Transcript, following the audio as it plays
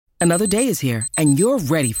Another day is here, and you're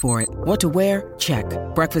ready for it. What to wear? Check.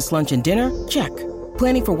 Breakfast, lunch, and dinner? Check.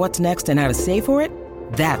 Planning for what's next and how to save for it?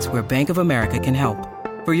 That's where Bank of America can help.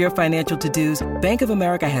 For your financial to-dos, Bank of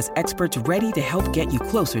America has experts ready to help get you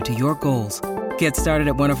closer to your goals. Get started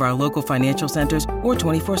at one of our local financial centers or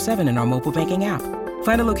 24/7 in our mobile banking app.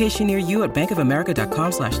 Find a location near you at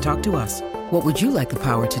bankofamerica.com/talktous. What would you like the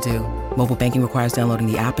power to do? Mobile banking requires downloading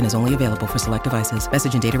the app and is only available for select devices.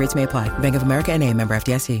 Message and data rates may apply. Bank of America N.A., member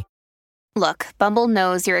FDIC. Look, Bumble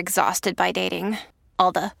knows you're exhausted by dating.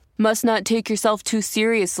 All the must not take yourself too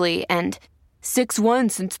seriously and 6'1"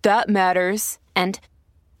 since that matters. And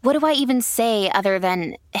what do I even say other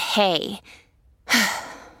than, hey?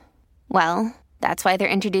 Well, that's why they're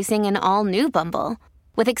introducing an all-new Bumble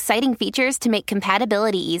with exciting features to make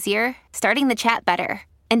compatibility easier, starting the chat better,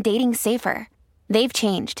 and dating safer. They've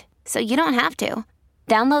changed, so you don't have to.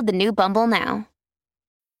 Download the new Bumble now.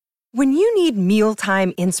 When you need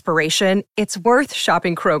mealtime inspiration, it's worth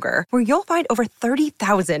shopping Kroger, where you'll find over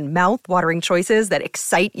 30,000 mouth-watering choices that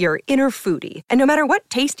excite your inner foodie. And no matter what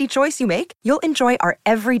tasty choice you make, you'll enjoy our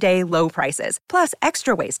everyday low prices, plus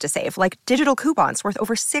extra ways to save, like digital coupons worth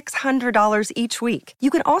over $600 each week. You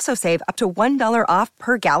can also save up to $1 off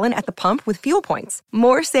per gallon at the pump with fuel points.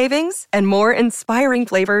 More savings and more inspiring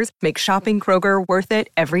flavors make shopping Kroger worth it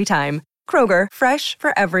every time. Kroger, fresh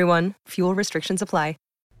for everyone. Fuel restrictions apply.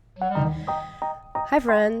 Hi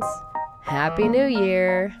friends, Happy New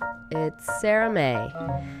Year. It's Sarah May.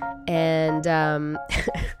 And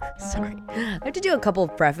sorry, I have to do a couple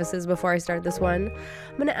of prefaces before I start this one.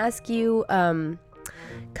 I'm gonna ask you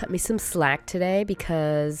cut me some slack today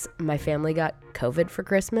because my family got COVID for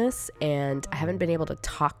Christmas and I haven't been able to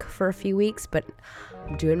talk for a few weeks, but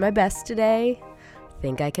I'm doing my best today.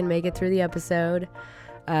 Think I can make it through the episode.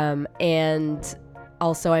 And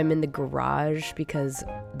also, I'm in the garage because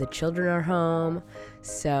the children are home,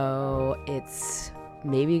 so it's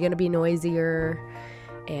maybe going to be noisier,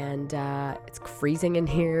 and it's freezing in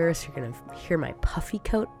here, so you're going to hear my puffy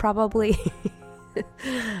coat probably.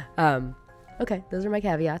 Okay, those are my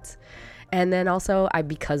caveats. And then also,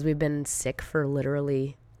 because we've been sick for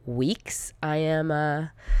literally weeks, I am,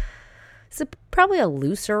 it's probably a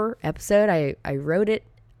looser episode. I wrote it,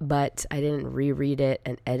 but I didn't reread it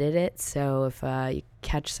and edit it. So if you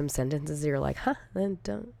catch some sentences, you're like, "Huh, I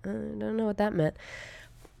don't know what that meant."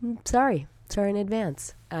 Sorry in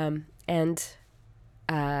advance. And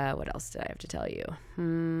what else did I have to tell you?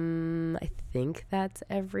 I think that's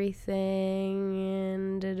everything.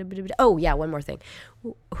 And oh yeah, one more thing.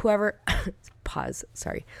 Whoever pause.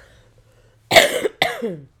 Sorry.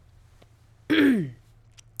 There we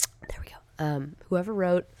go. Whoever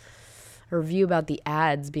wrote a review about the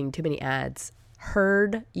ads being too many ads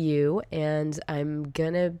heard you, and I'm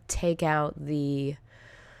gonna take out the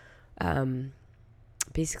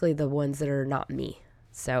basically the ones that are not me.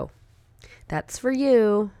 So that's for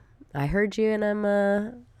you. I heard you, and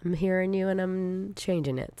I'm hearing you, and I'm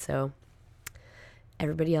changing it. So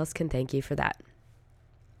everybody else can thank you for that.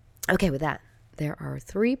 Okay, with that, there are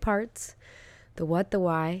 3 parts: the what, the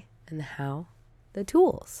why, and the how, the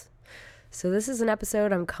tools. So this is an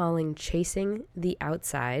episode I'm calling Chasing the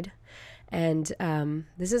Outside. And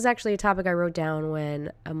this is actually a topic I wrote down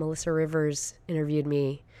when Melissa Rivers interviewed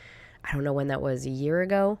me. I don't know when that was, a year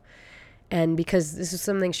ago. And because this was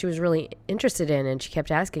something she was really interested in and she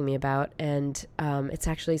kept asking me about. And it's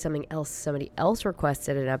actually something else somebody else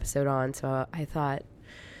requested an episode on. So I thought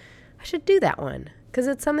I should do that one because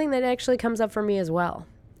it's something that actually comes up for me as well.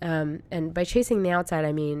 And by chasing the outside,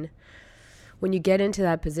 I mean when you get into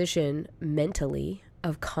that position mentally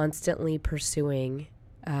of constantly pursuing,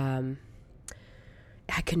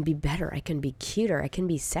 I can be better, I can be cuter, I can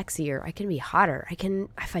be sexier, I can be hotter,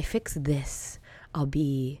 if I fix this, I'll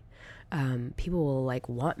be, people will like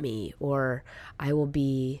want me, or I will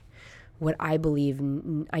be what I believe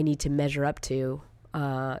I need to measure up to,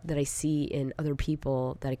 that I see in other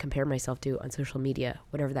people that I compare myself to on social media,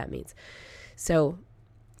 whatever that means. So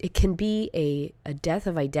it can be a death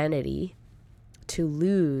of identity to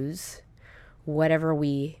lose whatever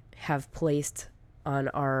we have placed on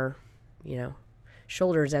our,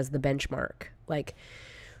 shoulders as the benchmark, like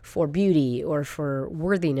for beauty or for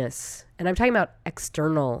worthiness. And I'm talking about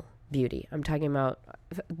external beauty. I'm talking about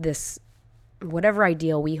this, whatever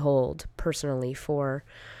ideal we hold personally for,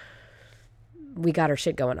 we got our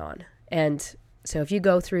shit going on. And so if you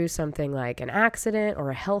go through something like an accident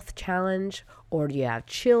or a health challenge, or you have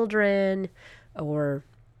children, or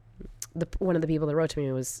one of the people that wrote to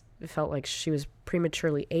me felt like she was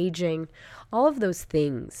prematurely aging, all of those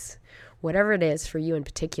things, whatever it is for you in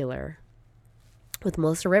particular. With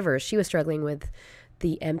Melissa Rivers, she was struggling with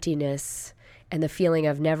the emptiness and the feeling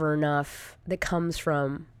of never enough that comes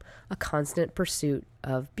from a constant pursuit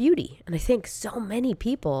of beauty. And I think so many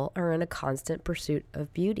people are in a constant pursuit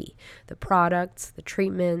of beauty. The products, the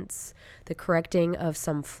treatments, the correcting of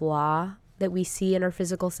some flaw that we see in our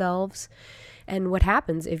physical selves. And what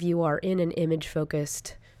happens if you are in an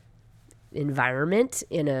image-focused environment,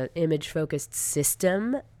 in an image-focused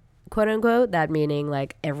system, quote unquote, that meaning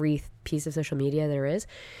like every piece of social media there is,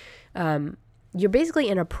 you're basically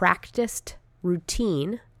in a practiced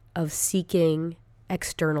routine of seeking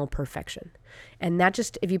external perfection. And that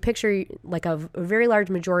just, if you picture like a very large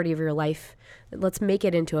majority of your life, let's make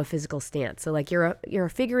it into a physical stance. So like you're a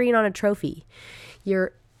figurine on a trophy.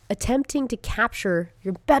 You're attempting to capture,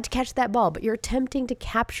 you're about to catch that ball, but you're attempting to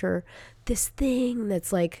capture this thing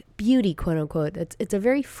that's like beauty, quote unquote. It's a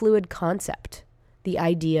very fluid concept, the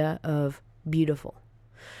idea of beautiful,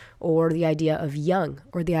 or the idea of young,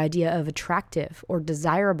 or the idea of attractive, or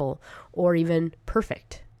desirable, or even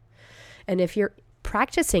perfect. And if you're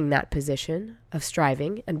practicing that position of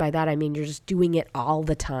striving, and by that I mean you're just doing it all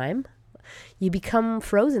the time, you become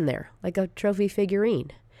frozen there like a trophy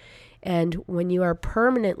figurine. And when you are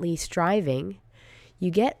permanently striving, you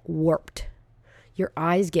get warped. Your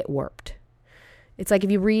eyes get warped. It's like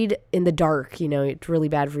if you read in the dark, you know, it's really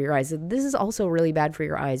bad for your eyes. This is also really bad for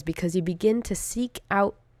your eyes because you begin to seek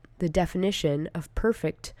out the definition of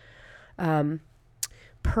perfect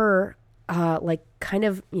like kind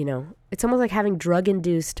of, you know, it's almost like having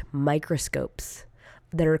drug-induced microscopes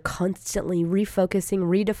that are constantly refocusing,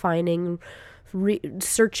 redefining,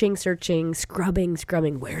 searching,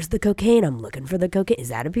 scrubbing. Where's the cocaine? I'm looking for the cocaine. Is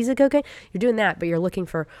that a piece of cocaine? You're doing that, but you're looking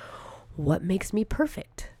for what makes me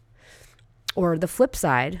perfect. Or the flip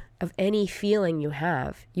side of any feeling you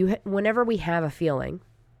have, whenever we have a feeling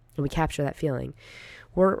and we capture that feeling,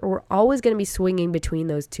 we're always going to be swinging between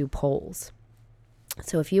those two poles.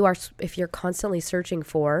 So if you're constantly searching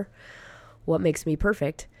for what makes me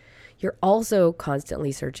perfect, you're also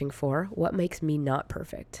constantly searching for what makes me not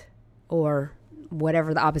perfect, or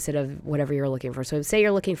whatever the opposite of whatever you're looking for. So say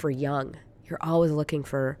you're looking for young, you're always looking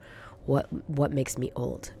for what makes me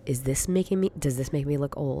old. Does this make me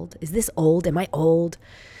look old? Is this old? Am I old?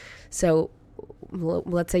 So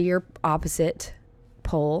let's say your opposite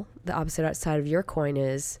pole, the opposite side of your coin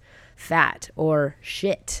is fat or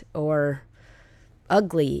shit or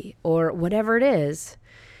ugly or whatever it is.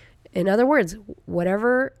 In other words,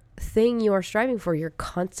 whatever thing you are striving for, you're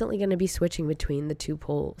constantly going to be switching between the two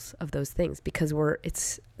poles of those things because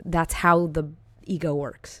that's how the ego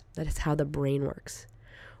works. That is how the brain works.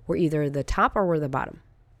 We're either the top or we're the bottom.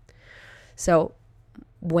 So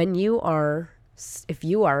if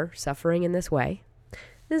you are suffering in this way,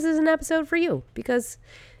 this is an episode for you because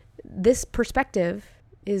this perspective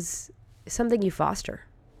is something you foster.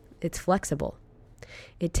 It's flexible.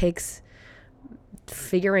 It takes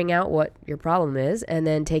figuring out what your problem is and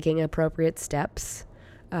then taking appropriate steps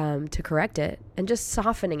to correct it and just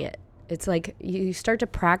softening it. It's like you start to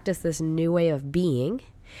practice this new way of being,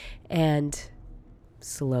 and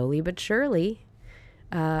slowly but surely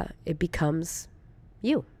it becomes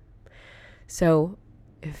you. So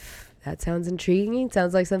if that sounds intriguing,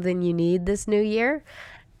 sounds like something you need this new year,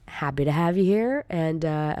 happy to have you here. And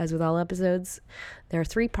as with all episodes, there are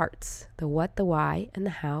 3 parts: the what, the why, and the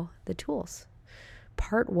how, the tools.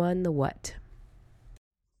 Part 1, the what.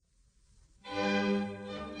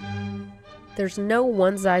 There's no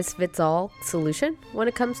one-size-fits-all solution when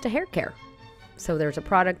it comes to hair care. So there's a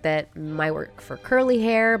product that might work for curly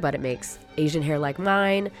hair, but it makes Asian hair like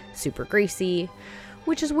mine super greasy,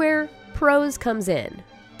 which is where Prose comes in.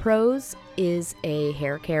 Prose is a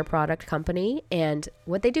hair care product company, and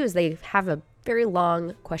what they do is they have a very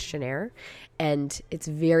long questionnaire, and it's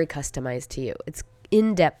very customized to you. It's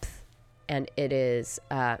in-depth, and it's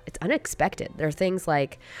unexpected. There are things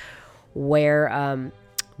like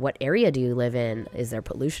what area do you live in? Is there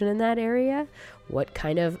pollution in that area? What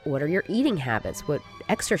are your eating habits? What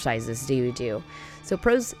exercises do you do? So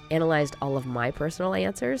Prose analyzed all of my personal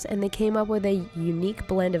answers, and they came up with a unique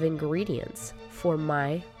blend of ingredients for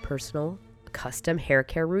my personal custom hair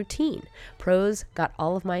care routine. Prose got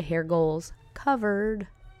all of my hair goals covered.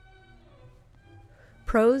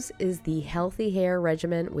 Prose is the healthy hair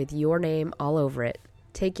regimen with your name all over it.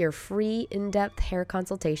 Take your free in-depth hair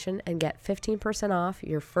consultation and get 15% off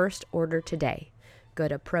your first order today. Go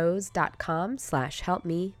to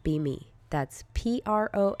prose.com/helpmebeme. That's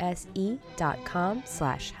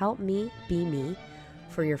prose.com/helpmebeme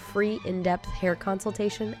for your free in-depth hair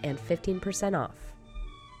consultation and 15% off.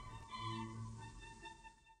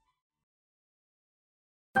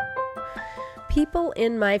 People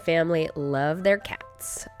in my family love their cats.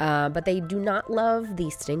 cats, but they do not love the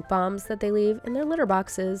stink bombs that they leave in their litter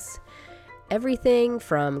boxes. Everything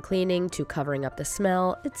from cleaning to covering up the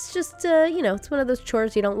smell. It's just, it's one of those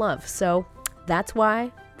chores you don't love. So that's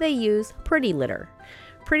why they use Pretty Litter.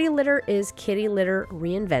 Pretty Litter is kitty litter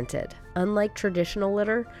reinvented. Unlike traditional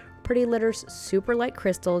litter, Pretty Litter's super light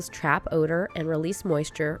crystals trap odor and release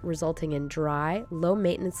moisture, resulting in dry,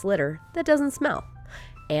 low-maintenance litter that doesn't smell.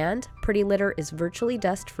 And Pretty Litter is virtually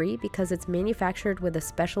dust-free because it's manufactured with a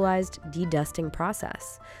specialized dedusting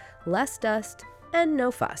process. Less dust and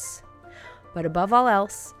no fuss. But above all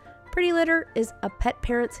else, Pretty Litter is a pet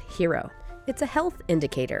parent's hero. It's a health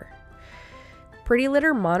indicator. Pretty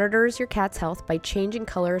Litter monitors your cat's health by changing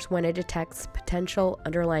colors when it detects potential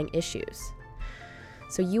underlying issues.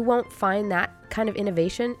 So you won't find that kind of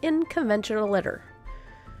innovation in conventional litter.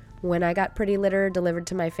 When I got Pretty Litter delivered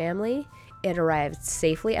to my family, it arrived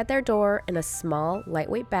safely at their door in a small,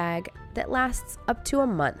 lightweight bag that lasts up to a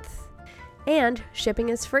month. And shipping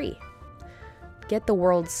is free. Get the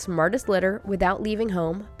world's smartest litter without leaving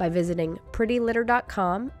home by visiting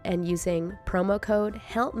prettylitter.com and using promo code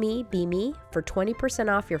HELPMEBeMe for 20%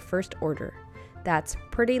 off your first order. That's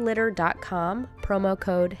prettylitter.com, promo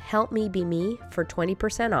code HELPMEBeMe for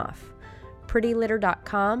 20% off.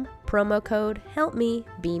 prettylitter.com, promo code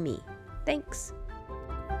HELPMEBeMe. Thanks.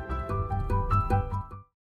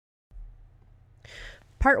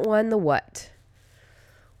 Part 1, the what.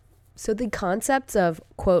 So the concepts of,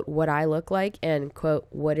 quote, what I look like and, quote,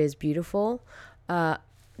 what is beautiful,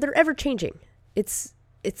 they're ever changing. It's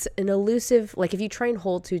an elusive, like if you try and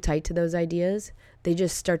hold too tight to those ideas, they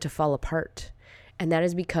just start to fall apart. And that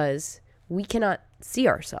is because we cannot see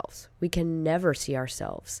ourselves. We can never see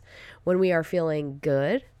ourselves. When we are feeling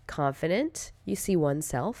good, confident, you see one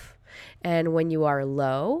self. And when you are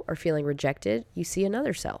low or feeling rejected, you see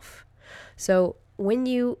another self. So when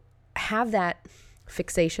you have that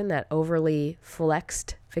fixation, that overly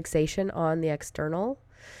flexed fixation on the external,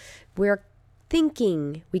 we're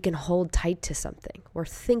thinking we can hold tight to something. We're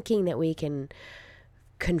thinking that we can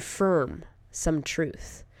confirm some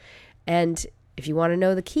truth. And if you want to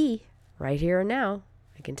know the key right here and now,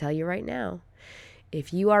 I can tell you right now,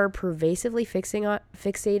 if you are pervasively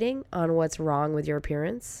fixating on what's wrong with your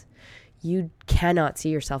appearance, you cannot see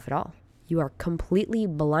yourself at all. You are completely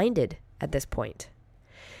blinded at this point.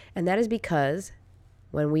 And that is because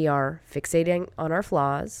when we are fixating on our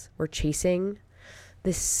flaws, we're chasing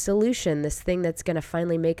this solution, this thing that's going to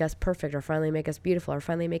finally make us perfect or finally make us beautiful or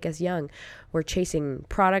finally make us young. We're chasing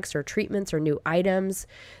products or treatments or new items,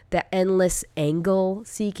 the endless angle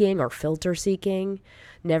seeking or filter seeking,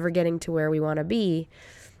 never getting to where we want to be.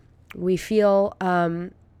 We feel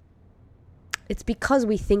it's because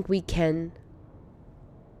we think we can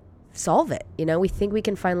solve it. We think we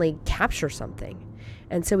can finally capture something.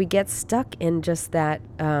 And so we get stuck in just that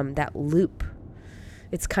loop.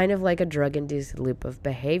 It's kind of like a drug-induced loop of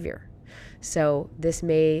behavior. So this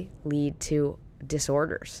may lead to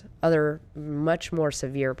disorders, other much more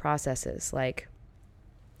severe processes like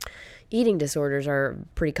eating disorders are a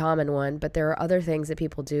pretty common one, but there are other things that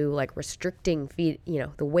people do like restricting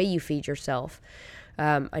the way you feed yourself.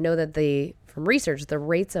 I know that from research, the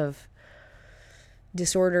rates of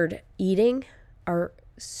disordered eating are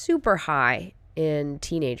super high in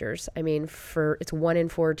teenagers. I mean, it's 1 in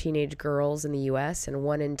 4 teenage girls in the US and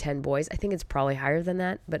 1 in 10 boys. I think it's probably higher than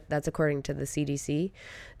that, but that's according to the CDC.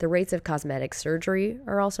 The rates of cosmetic surgery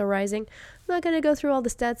are also rising. I'm not going to go through all the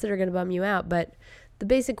stats that are going to bum you out, but the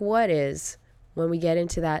basic what is when we get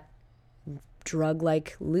into that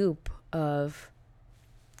drug-like loop of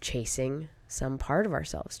chasing some part of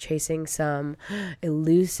ourselves, chasing some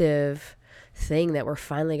elusive thing that we're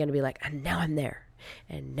finally going to be like, and now I'm there,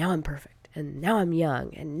 and now I'm perfect. And now I'm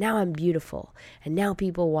young, and now I'm beautiful, and now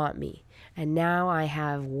people want me, and now I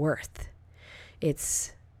have worth.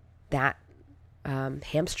 It's that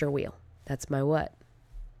hamster wheel. That's my what.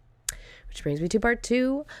 Which brings me to part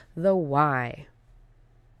 2, the why.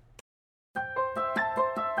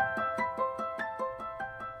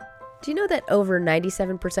 Do you know that over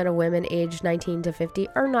 97% of women aged 19 to 50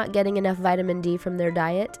 are not getting enough vitamin D from their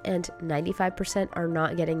diet, and 95% are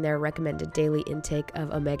not getting their recommended daily intake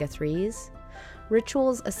of omega-3s?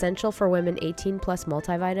 Ritual's Essential for Women 18 Plus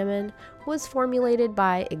multivitamin was formulated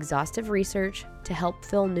by exhaustive research to help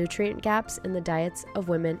fill nutrient gaps in the diets of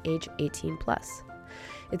women age 18 plus.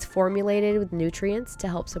 It's formulated with nutrients to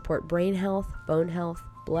help support brain health, bone health,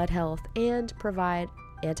 blood health, and provide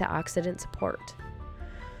antioxidant support.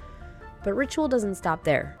 But Ritual doesn't stop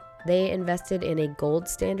there. They invested in a gold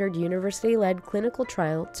standard university-led clinical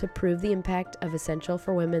trial to prove the impact of Essential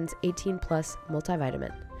for Women's 18 Plus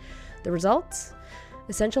multivitamin. The results?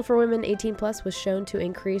 Essential for Women 18 Plus was shown to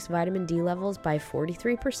increase vitamin D levels by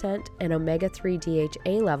 43% and omega-3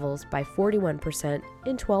 DHA levels by 41%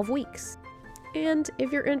 in 12 weeks. And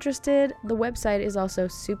if you're interested, the website is also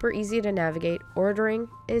super easy to navigate. Ordering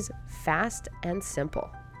is fast and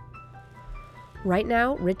simple. Right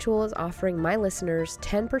now, Ritual is offering my listeners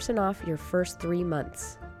 10% off your first 3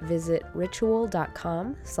 months. Visit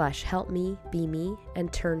ritual.com/helpmebeme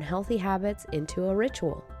and turn healthy habits into a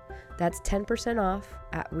ritual. That's 10% off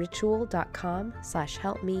at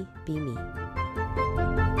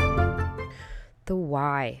ritual.com/helpmebeme. The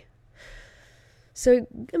why. So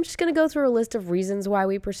I'm just going to go through a list of reasons why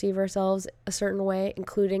we perceive ourselves a certain way,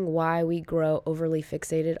 including why we grow overly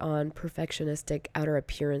fixated on perfectionistic outer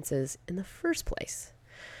appearances in the first place.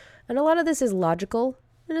 And a lot of this is logical,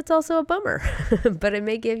 and it's also a bummer, but it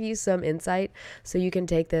may give you some insight so you can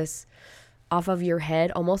take this off of your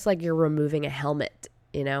head, almost like you're removing a helmet,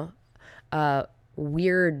 a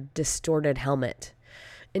weird, distorted helmet.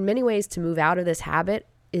 In many ways, to move out of this habit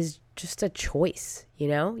is just a choice, you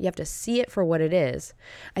have to see it for what it is.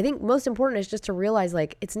 I think most important is just to realize,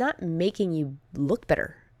 it's not making you look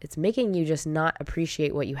better. It's making you just not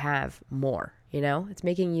appreciate what you have more, It's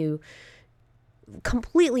making you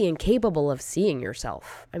completely incapable of seeing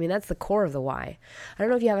yourself. I mean, that's the core of the why. I don't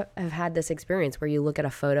know if you have had this experience where you look at a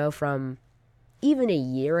photo from even a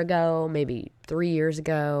year ago, maybe 3 years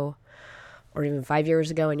ago, or even 5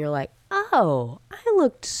 years ago, and you're like, oh, I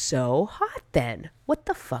looked so hot then. What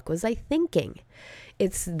the fuck was I thinking?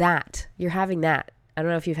 It's that. You're having that. I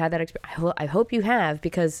don't know if you've had that experience. I hope you have,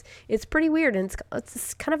 because it's pretty weird, and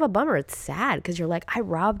it's kind of a bummer. It's sad because you're like, I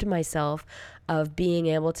robbed myself of being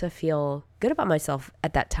able to feel good about myself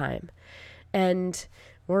at that time. And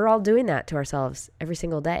we're all doing that to ourselves every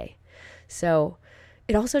single day. So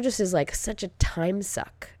it also just is such a time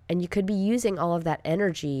suck. And you could be using all of that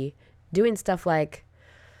energy doing stuff like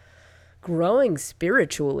growing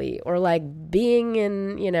spiritually, or being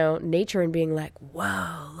in, nature and being like,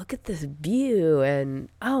 whoa, look at this view. And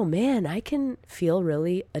oh man, I can feel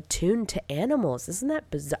really attuned to animals. Isn't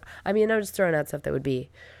that bizarre? I mean, I'm just throwing out stuff that would be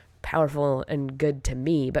powerful and good to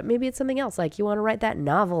me, but maybe it's something else. You want to write that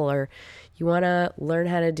novel, or you want to learn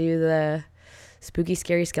how to do the spooky,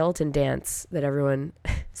 scary skeleton dance that everyone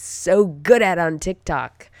is so good at on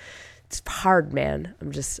TikTok. It's hard, man.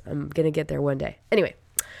 I'm going to get there one day. Anyway,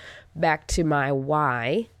 back to my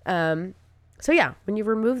why. So yeah, when you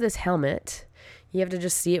remove this helmet, you have to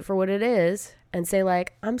just see it for what it is and say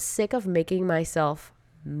I'm sick of making myself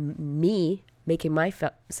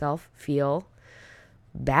feel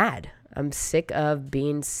bad. I'm sick of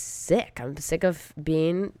being sick. I'm sick of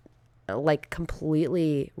being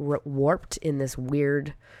completely warped in this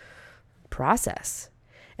weird process.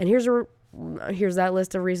 And here's that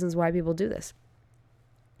list of reasons why people do this.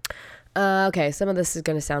 Okay, some of this is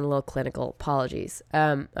going to sound a little clinical. Apologies.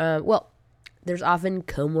 Well, there's often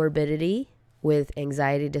comorbidity with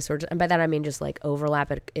anxiety disorders. And by that, I mean just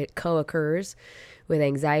overlap. It co-occurs with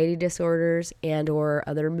anxiety disorders and or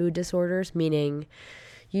other mood disorders, meaning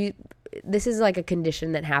this is a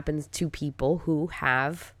condition that happens to people who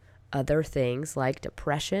have other things like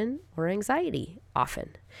depression or anxiety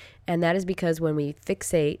often. And that is because when we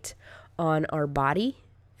fixate on our body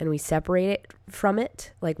and we separate it from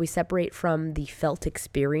it, we separate from the felt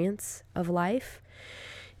experience of life,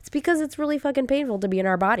 it's because it's really fucking painful to be in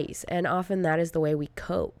our bodies. And often that is the way we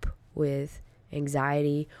cope with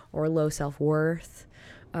anxiety or low self-worth,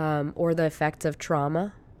 or the effects of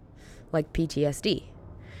trauma like PTSD.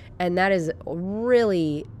 And that is a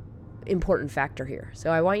really important factor here. So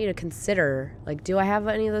I want you to consider, do I have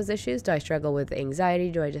any of those issues? Do I struggle with anxiety?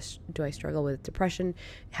 Do I struggle with depression?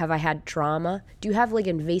 Have I had trauma? Do you have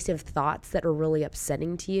invasive thoughts that are really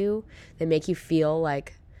upsetting to you, that make you feel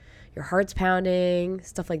like your heart's pounding,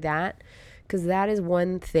 stuff like that? Because that is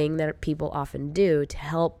one thing that people often do to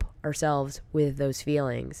help ourselves with those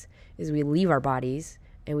feelings, is we leave our bodies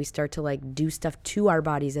and we start to do stuff to our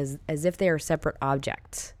bodies as if they are separate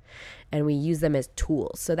objects, and we use them as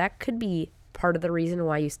tools. So that could be part of the reason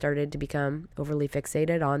why you started to become overly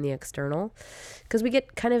fixated on the external, because we get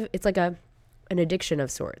it's an addiction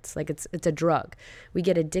of sorts. It's a drug. We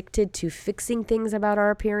get addicted to fixing things about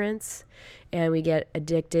our appearance, and we get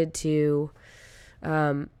addicted to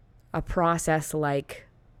a process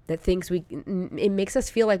that thinks it makes us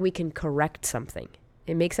feel like we can correct something.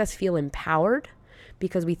 It makes us feel empowered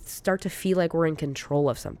because we start to feel like we're in control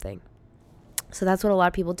of something. So that's what a lot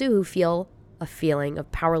of people do, who feel a feeling of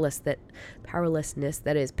powerlessness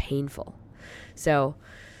that is painful. So,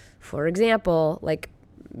 for example,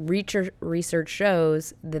 research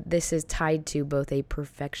shows that this is tied to both a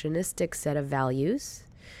perfectionistic set of values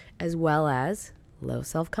as well as low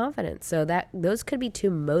self-confidence. So those could be two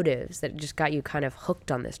motives that just got you kind of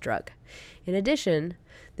hooked on this drug. In addition,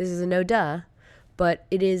 this is a no duh, but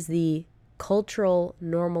it is the cultural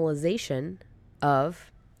normalization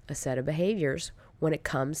of a set of behaviors when it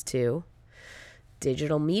comes to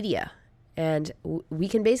digital media. And we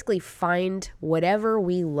can basically find whatever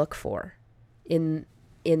we look for in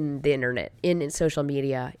the internet, in social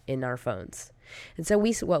media, in our phones. And so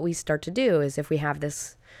what we start to do is, if we have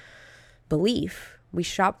this belief, we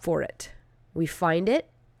shop for it. We find it,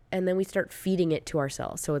 and then we start feeding it to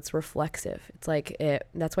ourselves. So it's reflexive. It's like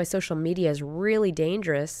that's why social media is really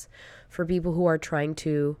dangerous for people who are trying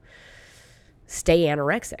to stay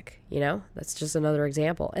anorexic. That's just another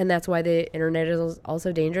example. And that's why the internet is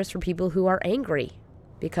also dangerous for people who are angry,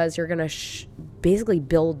 because you're going to basically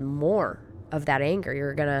build more of that anger.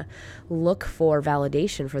 You're going to look for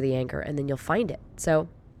validation for the anger, and then you'll find it. So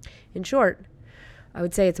in short, I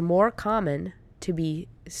would say it's more common to be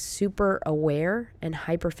super aware and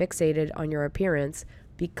hyperfixated on your appearance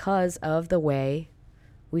because of the way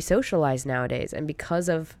we socialize nowadays, and because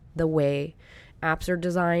of the way apps are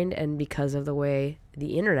designed, and because of the way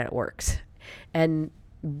the internet works, and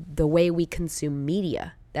the way we consume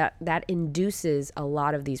media. That induces a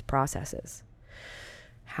lot of these processes.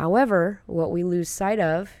 However, what we lose sight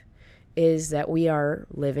of is that we are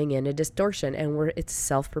living in a distortion, and it's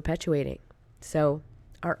self-perpetuating. So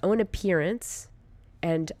our own appearance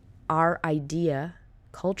and our idea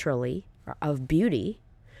culturally of beauty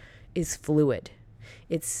is fluid.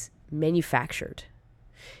 It's manufactured.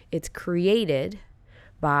 It's created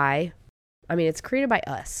by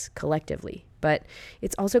us collectively, but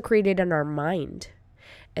it's also created in our mind.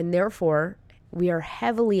 And therefore, we are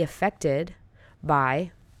heavily affected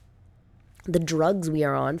by the drugs we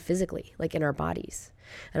are on physically, like in our bodies.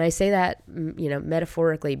 And I say that,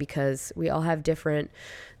 metaphorically, because we all have different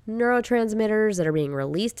neurotransmitters that are being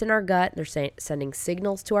released in our gut. They're sending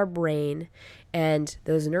signals to our brain, and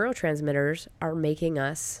those neurotransmitters are making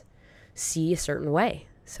us see a certain way.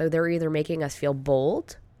 So they're either making us feel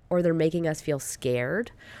bold, or they're making us feel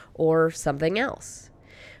scared, or something else.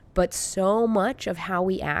 But so much of how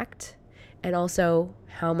we act, and also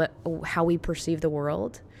how we perceive the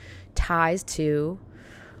world, ties to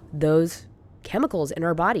those chemicals in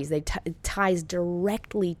our bodies. It ties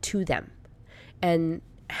directly to them and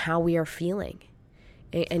how we are feeling,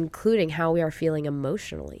 including how we are feeling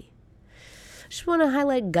emotionally. I just want to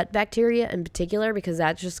highlight gut bacteria in particular, because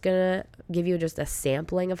that's just going to give you just a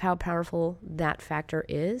sampling of how powerful that factor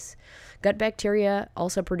is. Gut bacteria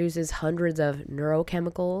also produces hundreds of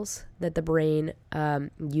neurochemicals that the brain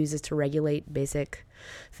uses to regulate basic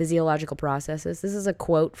physiological processes. This is a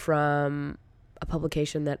quote from a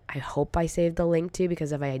publication that I hope I saved the link to,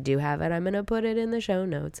 because if I do have it, I'm going to put it in the show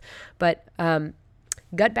notes. But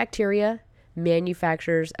gut bacteria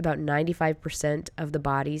manufactures about 95% of the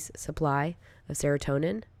body's supply of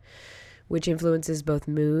serotonin, which influences both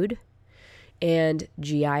mood and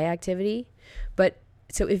GI activity. But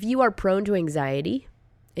so if you are prone to anxiety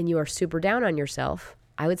and you are super down on yourself,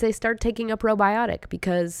 I would say start taking a probiotic,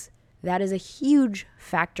 because that is a huge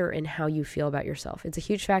factor in how you feel about yourself. It's a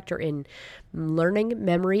huge factor in learning,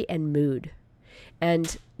 memory, and mood.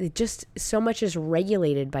 And it just so much is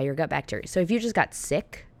regulated by your gut bacteria. So if you just got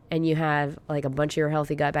sick and you have like a bunch of your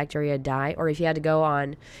healthy gut bacteria die, or if you had to go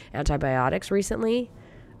on antibiotics recently,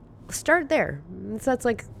 start there. So that's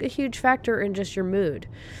like a huge factor in just your mood.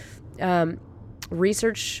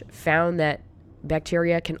 Research found that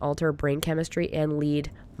bacteria can alter brain chemistry and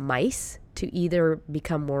lead mice to either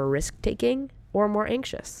become more risk-taking or more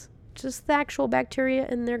anxious. Just the actual bacteria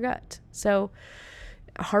in their gut. So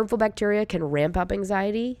harmful bacteria can ramp up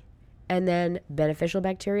anxiety, and then beneficial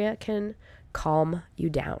bacteria can calm you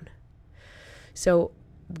down. So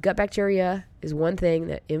gut bacteria is one thing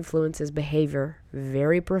that influences behavior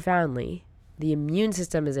very profoundly. The immune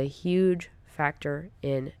system is a huge factor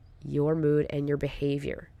in your mood and your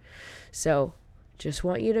behavior. So just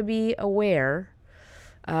want you to be aware.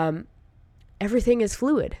 Everything is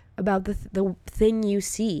fluid about the thing you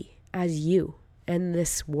see as you and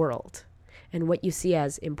this world, and what you see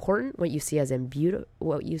as important, what you see as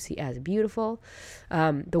beautiful,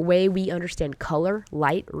 the way we understand color,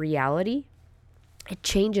 light, reality. It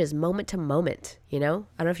changes moment to moment. I don't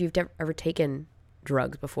know if you've ever taken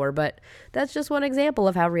drugs before, but that's just one example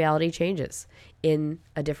of how reality changes in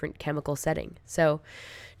a different chemical setting. So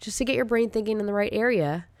just to get your brain thinking in the right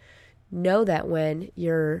area, know that when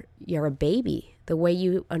you're a baby, the way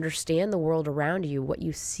you understand the world around you, what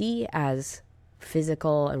you see as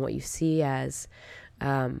physical and what you see as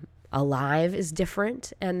alive is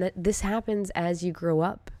different, and that this happens as you grow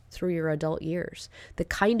up. through your adult years. The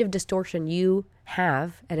kind of distortion you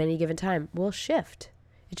have at any given time will shift.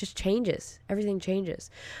 It just changes. Everything changes.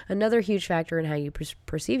 Another huge factor in how you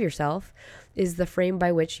perceive yourself is the frame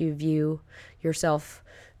by which you view yourself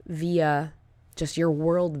via just your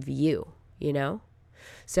world view, you know?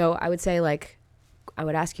 So I would say, like, I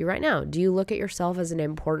would ask you right now, do you look at yourself as an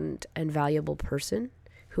important and valuable person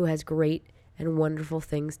who has great and wonderful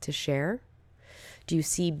things to share? Do you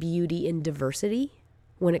see beauty in diversity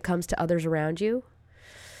when it comes to others around you?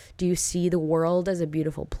 Do you see the world as a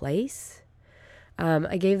beautiful place?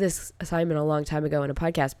 I gave this assignment a long time ago in a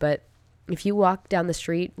podcast, but if you walk down the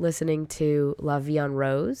street listening to La Vie en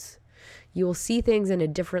Rose, you will see things in a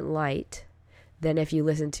different light than if you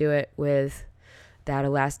listen to it with that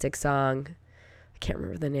Elastic song. I can't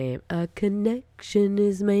remember the name. A connection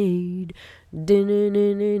is made. I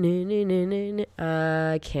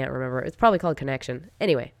can't remember. It's probably called Connection.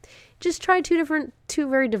 Anyway, just try two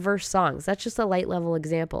very diverse songs. That's just a light level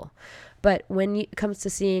example. But when it comes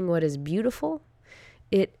to seeing what is beautiful,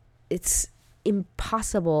 it's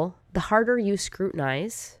impossible. The harder you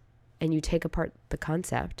scrutinize and you take apart the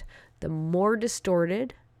concept, the more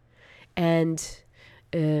distorted and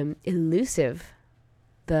elusive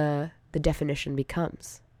the definition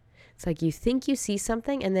becomes. It's like you think you see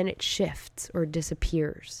something and then it shifts or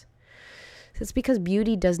disappears. So it's because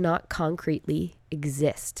beauty does not concretely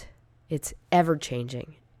exist. It's ever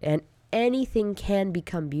changing, and anything can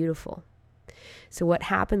become beautiful. So what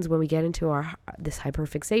happens when we get into this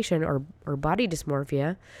hyperfixation or body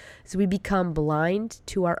dysmorphia is we become blind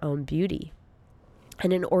to our own beauty.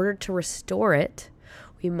 And in order to restore it,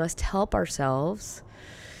 we must help ourselves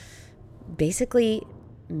basically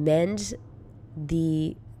mend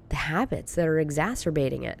the habits that are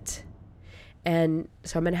exacerbating it. And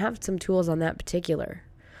so I'm going to have some tools on that particular.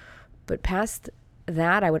 But past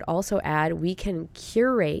that, I would also add we can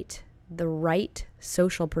curate the right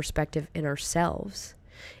social perspective in ourselves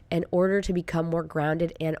in order to become more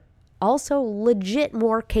grounded and also legit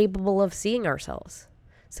more capable of seeing ourselves.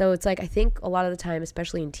 So it's like, I think a lot of the time,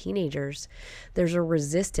 especially in teenagers, there's a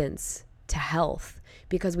resistance to health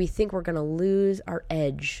because we think we're going to lose our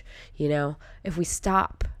edge, you know, if we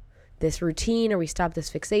stop this routine or we stop this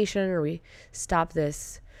fixation or we stop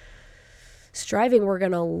this striving, we're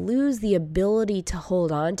going to lose the ability to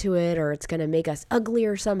hold on to it, or it's going to make us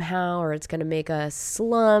uglier somehow, or it's going to make us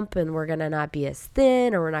slump and we're going to not be as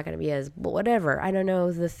thin, or we're not going to be as whatever. I don't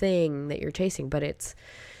know the thing that you're chasing, but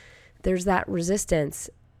there's that resistance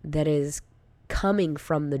that is coming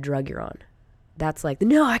from the drug you're on. That's like,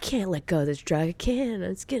 no, I can't let go of this drug. I can't.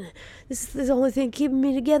 This is the only thing keeping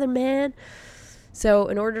me together, man. So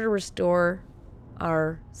in order to restore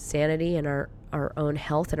our sanity and our own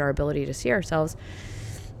health and our ability to see ourselves,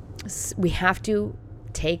 we have to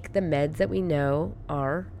take the meds that we know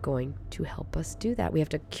are going to help us do that. We have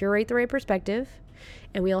to curate the right perspective,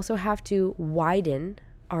 and we also have to widen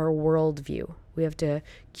our worldview. We have to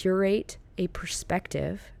curate a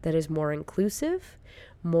perspective that is more inclusive,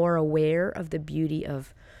 more aware of the beauty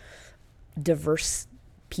of diverse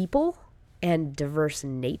people and diverse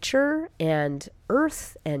nature and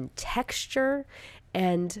earth and texture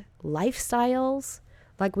and lifestyles.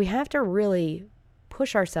 Like, we have to really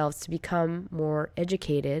push ourselves to become more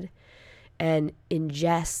educated and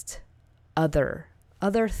ingest other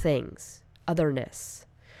things, otherness,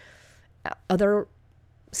 other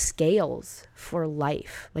scales for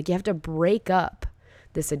life. Like, you have to break up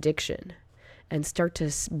this addiction and start to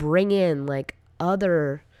bring in like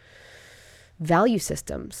other value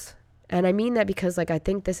systems. And I mean that because like I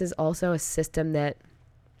think this is also a system that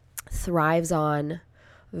thrives on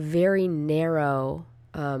very narrow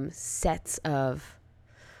sets of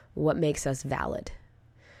what makes us valid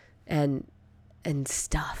and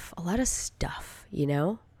stuff, a lot of stuff, you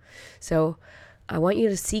know? So I want you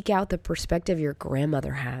to seek out the perspective your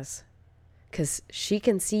grandmother has, because she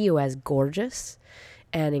can see you as gorgeous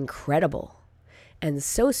and incredible and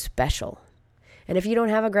so special. And if you don't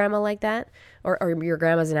have a grandma like that, or your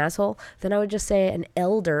grandma's an asshole, then I would just say an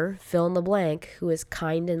elder, fill in the blank, who is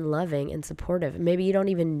kind and loving and supportive. Maybe you don't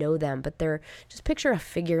even know them, but just picture a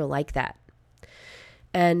figure like that.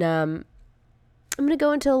 And I'm going to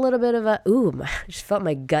go into a little bit of I just felt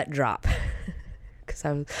my gut drop because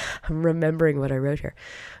I'm remembering what I wrote here.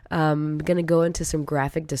 I'm going to go into some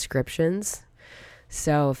graphic descriptions.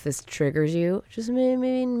 So if this triggers you, just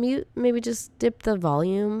maybe mute, maybe just dip the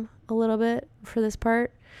volume a little bit for this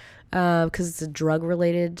part, because it's a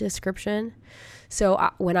drug-related description.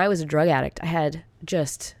 So when I was a drug addict, I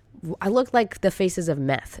looked like the faces of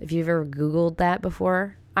meth. If you've ever Googled that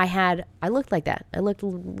before, I looked like that. I looked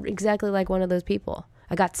exactly like one of those people.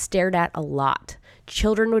 I got stared at a lot.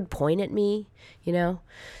 Children would point at me,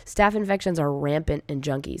 Staph infections are rampant in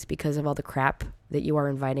junkies because of all the crap that you are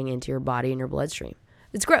inviting into your body and your bloodstream.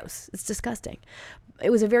 It's gross. It's disgusting. It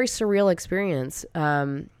was a very surreal experience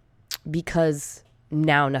because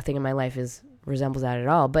now nothing in my life resembles that at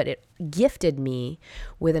all. But it gifted me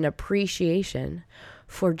with an appreciation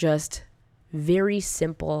for just very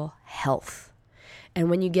simple health. And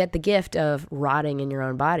when you get the gift of rotting in your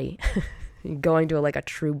own body, going to a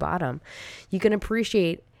true bottom, you can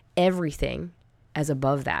appreciate everything as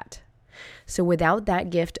above that. So without that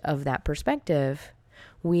gift of that perspective,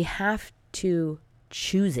 we have to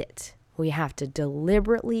choose it. We have to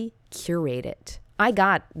deliberately curate it. I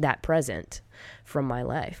got that present from my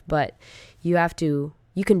life, but you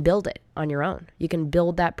can build it on your own. You can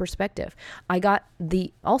build that perspective. I got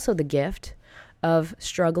also the gift of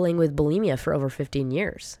struggling with bulimia for over 15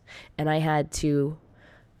 years. And I had to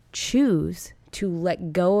choose to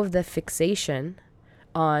let go of the fixation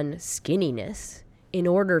on skinniness in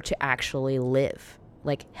order to actually live.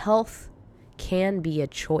 Health can be a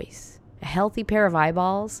choice. A healthy pair of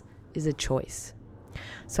eyeballs is a choice.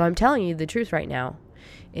 So I'm telling you the truth right now.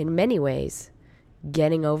 In many ways,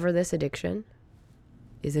 getting over this addiction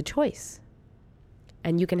is a choice.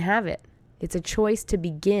 And you can have it. It's a choice to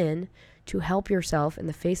begin to help yourself in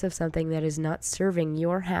the face of something that is not serving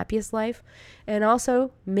your happiest life and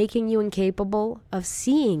also making you incapable of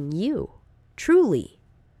seeing you truly.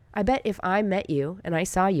 I bet if I met you and I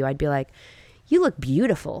saw you, I'd be like, you look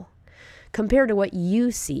beautiful. Compared to what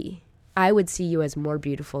you see, I would see you as more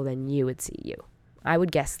beautiful than you would see you. I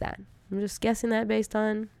would guess that. I'm just guessing that based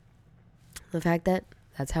on the fact that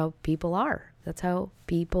that's how people are. That's how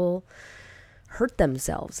people hurt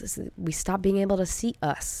themselves. We stop being able to see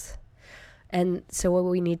us. And so what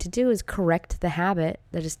we need to do is correct the habit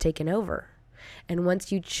that is taken over. And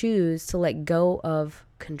once you choose to let go of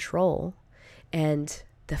control and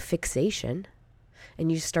the fixation,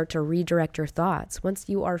 and you start to redirect your thoughts, once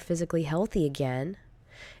you are physically healthy again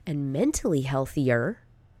and mentally healthier,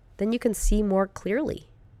 then you can see more clearly.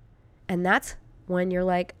 And that's when you're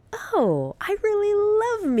like, oh, I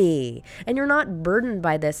really love me. And you're not burdened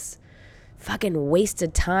by this fucking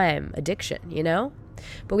wasted time addiction,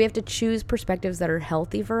 But we have to choose perspectives that are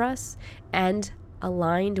healthy for us and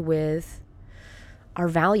aligned with our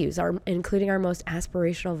values, including our most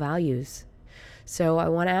aspirational values. So I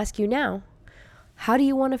want to ask you now, how do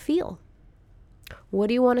you want to feel? What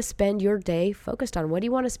do you want to spend your day focused on? What do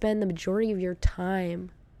you want to spend the majority of your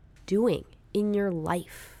time doing in your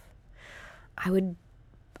life? I would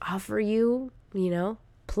offer you,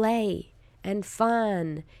 play and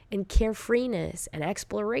fun and carefreeness and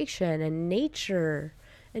exploration and nature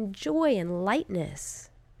and joy and lightness.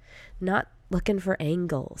 Not looking for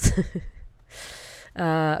angles.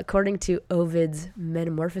 According to Ovid's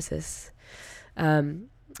Metamorphosis, I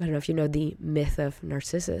don't know if you know the myth of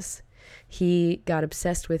Narcissus. He got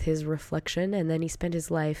obsessed with his reflection, and then he spent his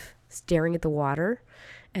life staring at the water,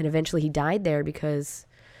 and eventually he died there because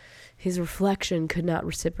his reflection could not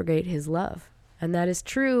reciprocate his love. And that is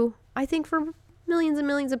true, I think, for millions and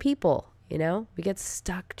millions of people. We get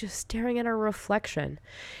stuck just staring at our reflection.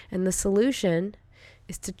 And the solution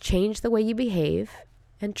is to change the way you behave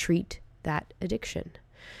and treat that addiction,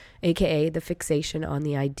 aka the fixation on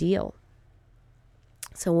the ideal.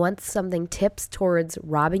 So once something tips towards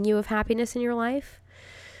robbing you of happiness in your life,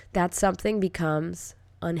 that something becomes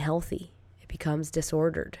unhealthy. It becomes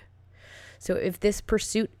disordered. So if this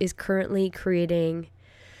pursuit is currently creating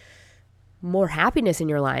more happiness in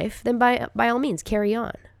your life, then by all means, carry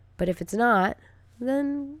on. But if it's not,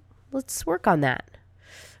 then let's work on that.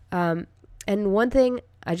 And one thing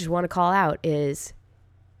I just want to call out is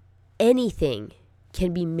anything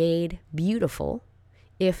can be made beautiful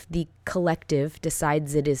if the collective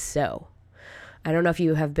decides it is so. I don't know if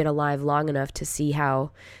you have been alive long enough to see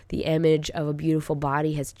how the image of a beautiful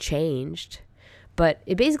body has changed, but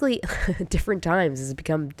it basically different times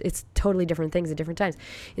it's totally different things at different times.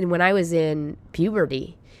 And when I was in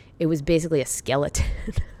puberty, it was basically a skeleton.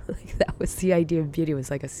 That was the idea of beauty,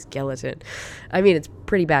 was like a skeleton. I mean, it's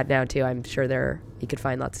pretty bad now too. I'm sure you could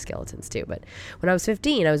find lots of skeletons too. But when I was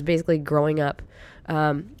 15, I was basically growing up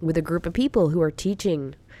with a group of people who were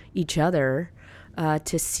teaching each other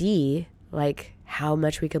to see how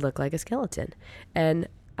much we could look like a skeleton. And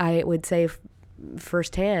I would say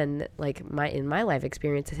firsthand, in my life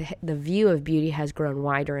experience, the view of beauty has grown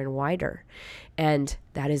wider and wider. And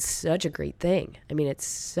that is such a great thing. I mean,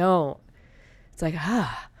 it's like,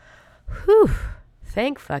 whew,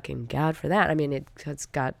 thank fucking God for that. I mean, it's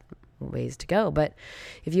got ways to go. But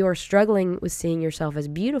if you are struggling with seeing yourself as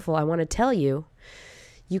beautiful, I want to tell you,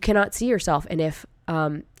 you cannot see yourself. And if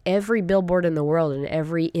Every billboard in the world and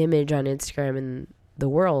every image on Instagram in the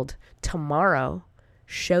world tomorrow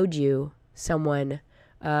showed you someone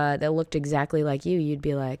that looked exactly like you, you'd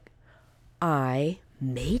be like, I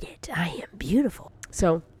made it. I am beautiful.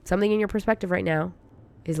 So something in your perspective right now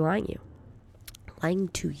is lying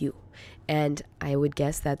to you. And I would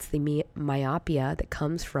guess that's the myopia that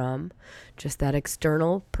comes from just that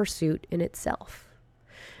external pursuit in itself.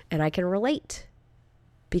 And I can relate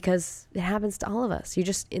because it happens to all of us. You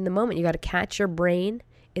just, in the moment, you got to catch your brain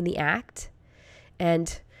in the act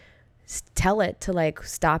and tell it to like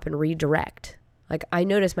stop and redirect. Like I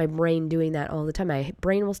notice my brain doing that all the time. My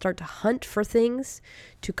brain will start to hunt for things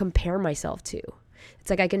to compare myself to. It's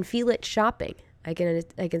like I can feel it shopping. I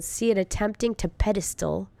can see it attempting to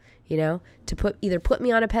pedestal, to put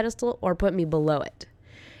me on a pedestal or put me below it.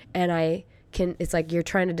 And it's like you're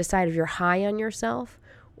trying to decide if you're high on yourself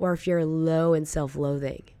or if you're low in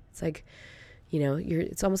self-loathing. It's like,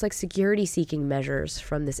 it's almost like security seeking measures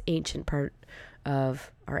from this ancient part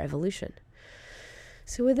of our evolution.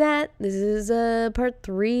 So with that, this is part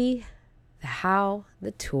 3, the how,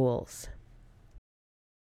 the tools.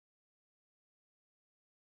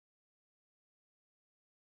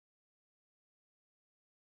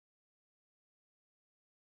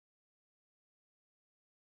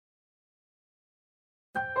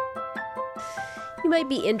 You might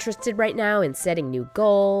be interested right now in setting new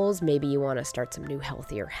goals. Maybe you want to start some new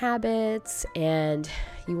healthier habits and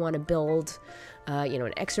you want to build,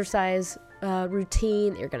 an exercise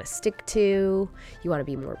routine that you're going to stick to. You want to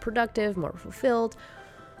be more productive, more fulfilled.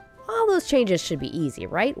 All those changes should be easy,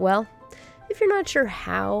 right? Well, if you're not sure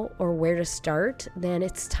how or where to start, then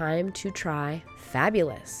it's time to try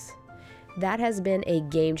Fabulous. That has been a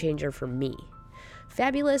game changer for me.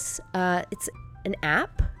 Fabulous, it's an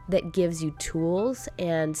app that gives you tools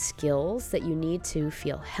and skills that you need to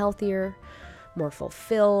feel healthier, more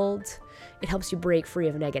fulfilled. It helps you break free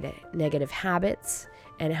of negative habits,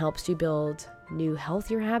 and it helps you build new,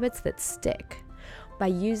 healthier habits that stick. By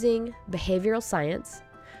using behavioral science,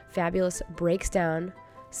 Fabulous breaks down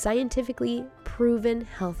scientifically proven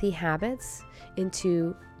healthy habits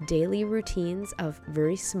into daily routines of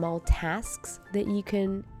very small tasks that you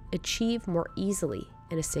can achieve more easily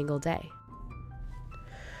in a single day.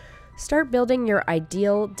 Start building your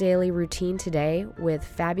ideal daily routine today with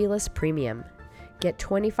Fabulous Premium. Get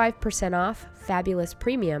 25% off Fabulous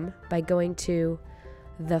Premium by going to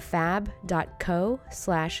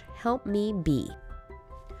thefab.co/helpmebe.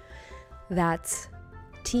 That's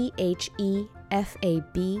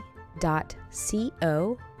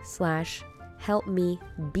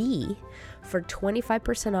thefab.co/helpmebe for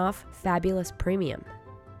 25% off Fabulous Premium.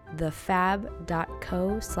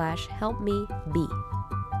 thefab.co/helpmebe.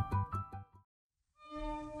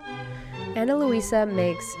 Ana Luisa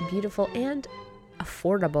makes beautiful and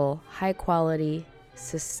affordable, high-quality,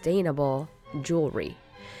 sustainable jewelry.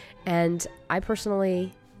 And I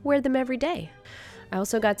personally wear them every day. I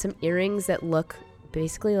also got some earrings that look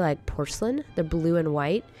basically like porcelain. They're blue and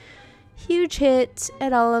white. Huge hit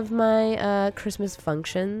at all of my Christmas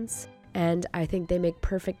functions. And I think they make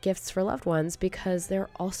perfect gifts for loved ones because they're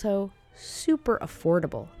also super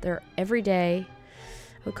affordable. They're everyday,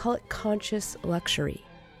 I would call it conscious luxury.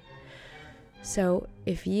 So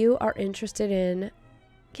if you are interested in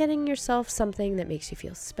getting yourself something that makes you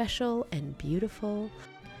feel special and beautiful,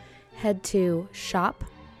 head to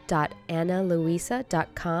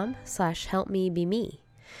shop.analuisa.com/helpmebeme.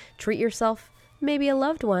 Treat yourself, maybe a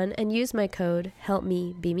loved one, and use my code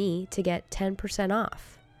HELPMEBEME to get 10%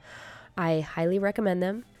 off. I highly recommend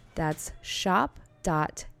them. That's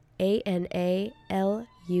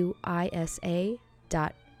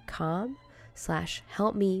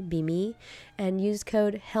shop.analuisa.com/helpmebeme and use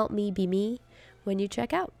code HELPMEBEME when you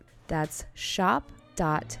check out. That's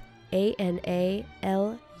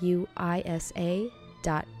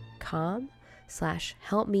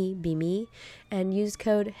shop.analuisa.com/helpmebeme and use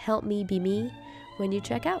code HELPMEBEME when you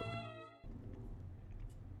check out.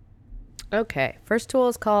 Okay, first tool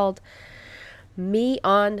is called Me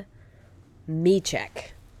on Me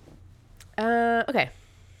Check. Okay,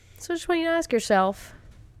 so I just want you to ask yourself,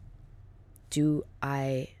 do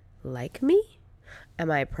I like me? Am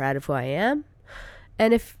I proud of who I am?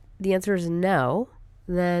 And if the answer is no,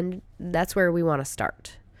 then that's where we want to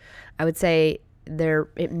start. I would say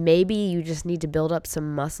maybe you just need to build up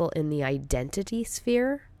some muscle in the identity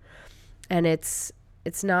sphere. And it's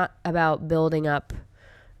not about building up,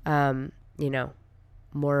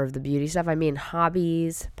 more of the beauty stuff. I mean,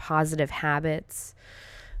 hobbies, positive habits,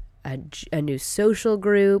 a new social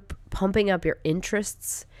group, pumping up your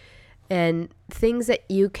interests, and things that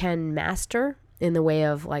you can master in the way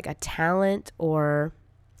of like a talent or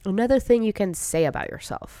another thing you can say about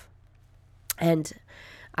yourself. And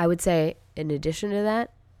I would say, in addition to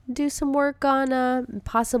that, do some work on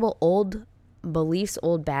possible old beliefs,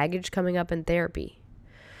 old baggage coming up in therapy.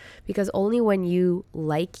 Because only when you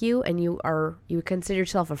like you and you consider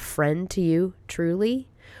yourself a friend to you truly,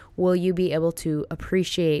 will you be able to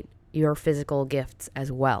appreciate your physical gifts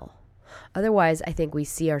as well. Otherwise, I think we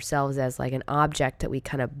see ourselves as like an object that we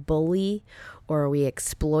kind of bully or we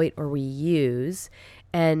exploit or we use,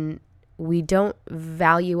 and we don't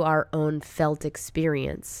value our own felt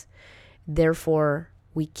experience. Therefore,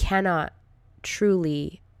 we cannot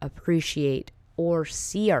truly appreciate or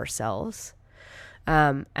see ourselves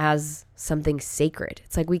as something sacred.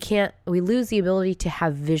 It's like we lose the ability to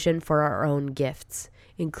have vision for our own gifts,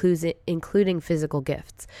 including physical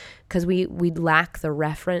gifts, because we lack the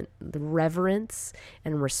reverence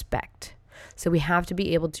and respect. So we have to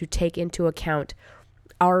be able to take into account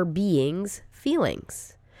our being's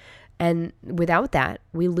feelings. And without that,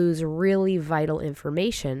 we lose really vital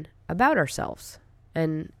information about ourselves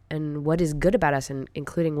and what is good about us, and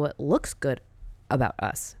including what looks good about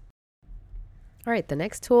us. All right, the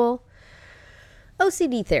next tool,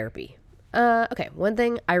 OCD therapy. Okay, one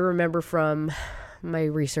thing I remember from my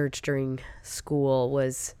research during school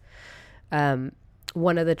was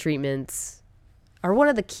one of the treatments, or one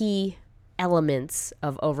of the key elements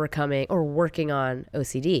of overcoming or working on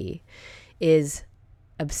OCD is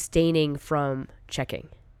abstaining from checking.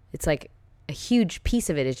 It's like a huge piece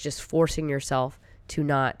of it is just forcing yourself to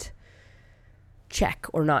not check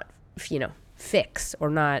or not, fix or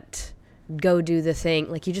not go do the thing.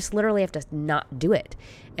 Like, you just literally have to not do it.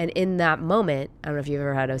 And in that moment, I don't know if you've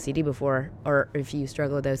ever had OCD before, or if you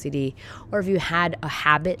struggle with OCD, or if you had a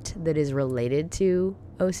habit that is related to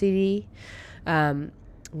OCD,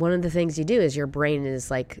 one of the things you do is your brain is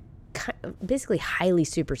like basically highly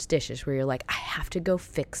superstitious, where you're like, I have to go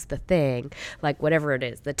fix the thing, like whatever it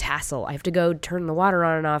is, the tassel, I have to go turn the water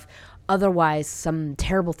on and off, otherwise some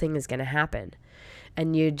terrible thing is going to happen.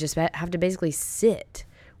 And you just have to basically sit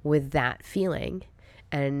with that feeling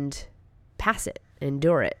and pass it,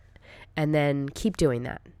 endure it, and then keep doing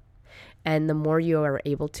that. And the more you are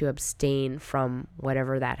able to abstain from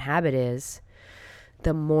whatever that habit is,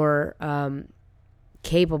 the more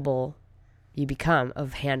capable you become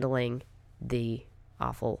of handling the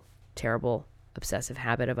awful, terrible, obsessive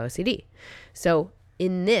habit of OCD. So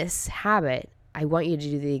in this habit, I want you to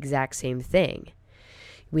do the exact same thing.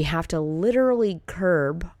 We have to literally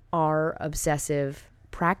curb our obsessive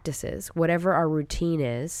practices, whatever our routine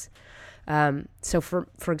is. So for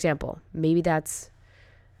example, maybe that's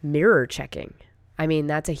mirror checking. I mean,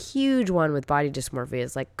 that's a huge one with body dysmorphia,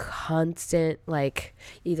 is like constant, like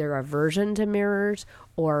either aversion to mirrors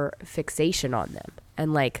or fixation on them,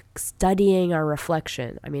 and like studying our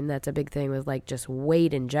reflection. I mean, that's a big thing with like just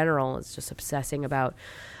weight in general. It's just obsessing about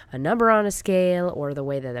a number on a scale or the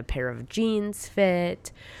way that a pair of jeans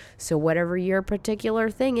fit. So whatever your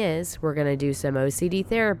particular thing is, we're going to do some OCD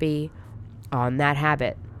therapy on that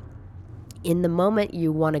habit. In the moment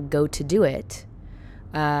you want to go to do it,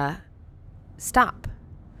 stop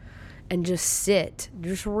and just sit,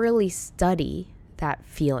 just really study that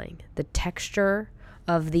feeling, the texture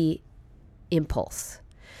of the impulse,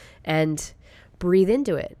 and breathe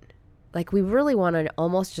into it. Like, we really want to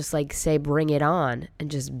almost just like say, bring it on,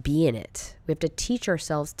 and just be in it. We have to teach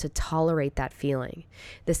ourselves to tolerate that feeling.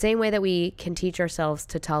 The same way that we can teach ourselves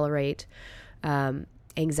to tolerate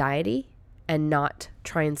anxiety and not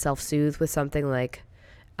try and self-soothe with something like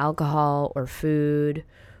alcohol or food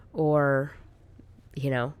or,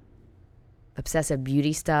 obsessive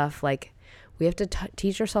beauty stuff. Like, we have to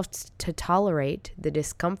teach ourselves to tolerate the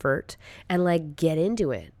discomfort and like get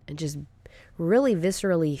into it and just really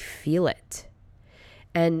viscerally feel it.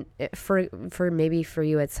 And for maybe for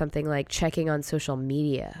you, it's something like checking on social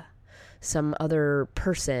media, some other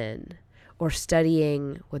person, or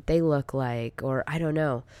studying what they look like, or I don't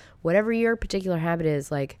know, whatever your particular habit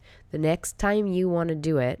is. Like, the next time you want to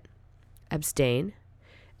do it, abstain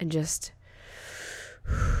and just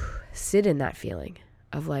sit in that feeling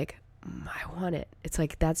of like, I want it. It's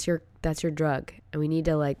like, that's your drug. And we need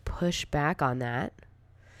to like push back on that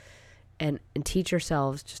and teach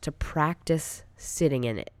ourselves just to practice sitting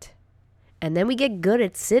in it. And then we get good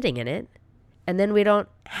at sitting in it, and then we don't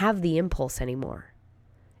have the impulse anymore.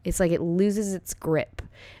 It's like it loses its grip.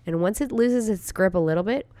 And once it loses its grip a little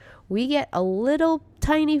bit, we get a little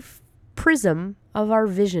tiny prism of our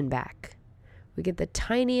vision back. We get the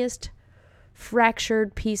tiniest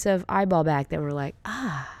fractured piece of eyeball back. Then we're like,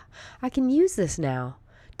 I can use this now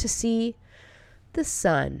to see the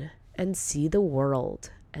sun and see the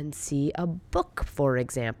world and see a book, for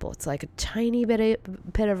example. It's like a tiny bit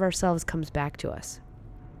of ourselves comes back to us.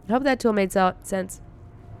 I hope that tool made sense.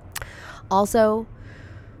 Also,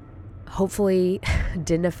 hopefully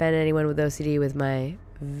didn't offend anyone with OCD with my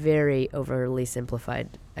very overly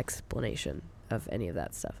simplified explanation of any of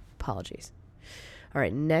that stuff. Apologies. All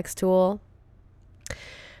right, next tool.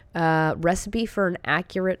 Recipe for an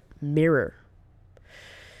accurate mirror.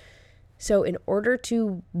 So in order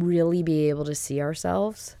to really be able to see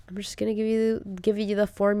ourselves, I'm just going to give you the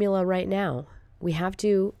formula right now. We have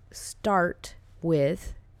to start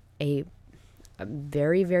with a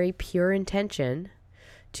very, very pure intention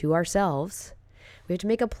to ourselves. We have to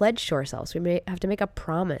make a pledge to ourselves. We may have to make a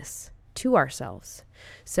promise to ourselves.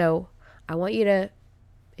 So I want you to,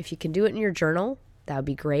 if you can do it in your journal, that would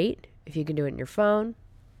be great. If you can do it in your phone,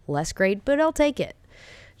 less great, but I'll take it.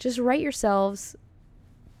 Just write yourselves,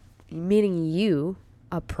 meaning you,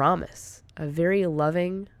 a promise, a very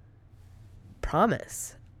loving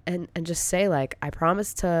promise. And just say like, I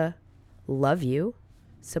promise to love you,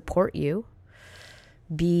 support you,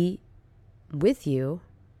 be with you,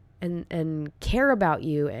 and care about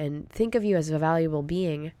you and think of you as a valuable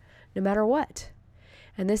being no matter what.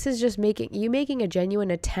 And this is just making a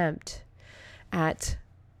genuine attempt at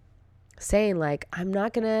saying like, I'm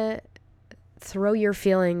not going to throw your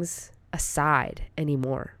feelings aside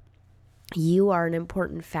anymore. You are an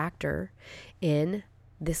important factor in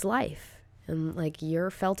this life. And like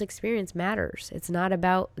your felt experience matters. It's not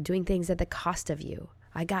about doing things at the cost of you.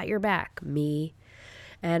 I got your back, me.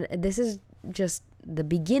 And this is just the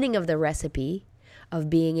beginning of the recipe of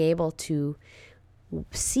being able to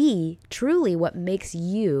see truly what makes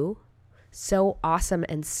you so awesome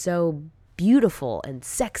and so beautiful and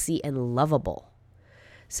sexy and lovable.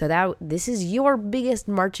 So this is your biggest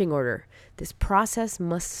marching order. This process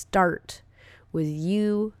must start with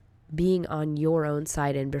you being on your own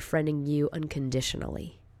side and befriending you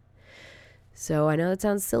unconditionally. So I know that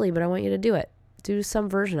sounds silly, but I want you to do it. Do some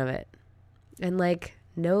version of it. And like,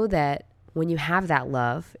 know that when you have that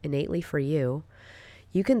love innately for you,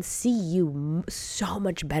 you can see you so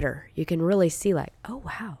much better. You can really see like, oh,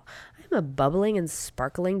 wow, I'm a bubbling and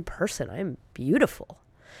sparkling person. I'm beautiful.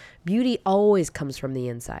 Beauty always comes from the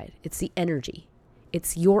inside. It's the energy.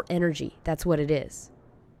 It's your energy. That's what it is.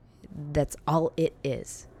 That's all it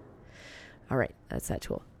is. All right, that's that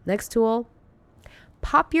tool. Next tool,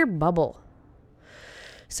 pop your bubble.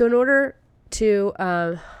 So in order to,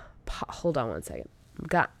 hold on one second.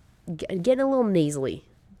 Getting a little nasally.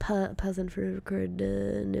 Pausing for record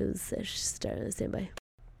news session. Stand by.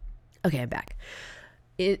 Okay, I'm back.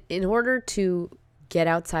 In order to get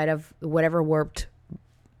outside of whatever warped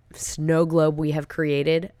snow globe we have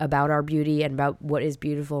created about our beauty and about what is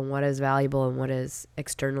beautiful and what is valuable and what is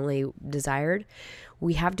externally desired,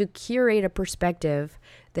 we have to curate a perspective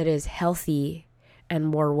that is healthy and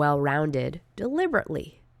more well-rounded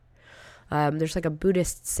deliberately. There's like a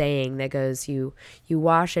Buddhist saying that goes, you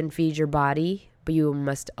wash and feed your body, but you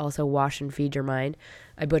must also wash and feed your mind.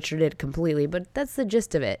 I butchered it completely, but that's the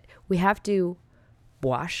gist of it. We have to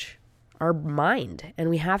wash our mind, and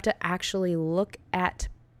we have to actually look at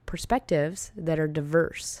perspectives that are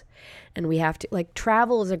diverse. And we have to, like,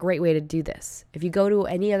 travel is a great way to do this. If you go to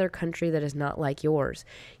any other country that is not like yours,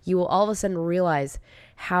 you will all of a sudden realize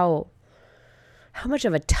how much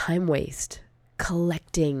of a time waste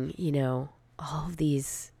collecting, all of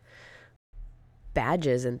these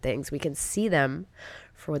badges and things. We can see them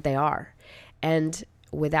for what they are. And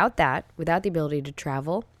without the ability to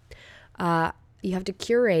travel, you have to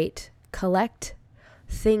curate, collect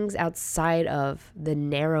things outside of the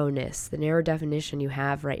narrow definition you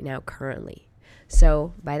have right now currently.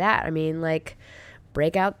 So by that, I mean like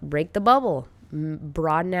break the bubble,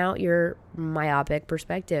 broaden out your myopic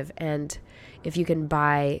perspective. And if you can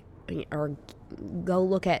buy or go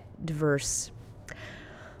look at diverse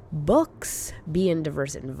books, be in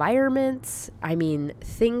diverse environments, I mean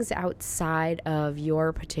things outside of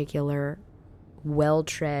your particular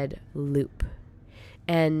well-tread loop.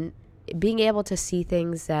 And being able to see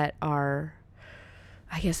things that are,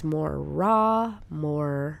 I guess, more raw,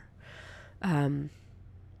 more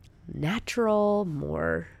natural,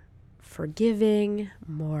 more forgiving,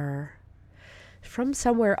 more from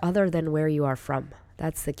somewhere other than where you are from.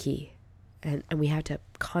 That's the key. And we have to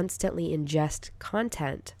constantly ingest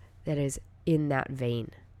content that is in that vein,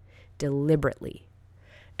 deliberately.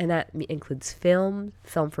 And that includes film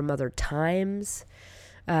from other times.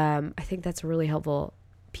 I think that's a really helpful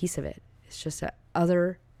piece of it. It's just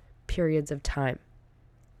other periods of time.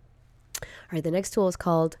 All right, the next tool is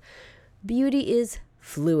called Beauty is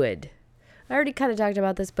Fluid. I already kind of talked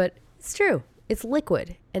about this, but it's true. It's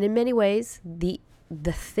liquid. And in many ways, the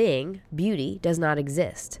the thing, beauty, does not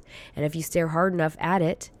exist. And if you stare hard enough at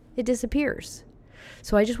it, it disappears.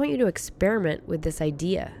 So I just want you to experiment with this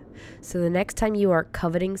idea. So the next time you are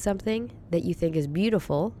coveting something that you think is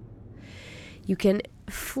beautiful, you can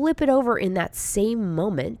flip it over in that same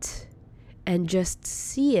moment and just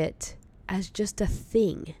see it as just a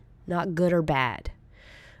thing, not good or bad.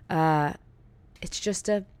 It's just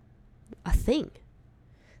a thing.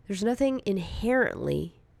 There's nothing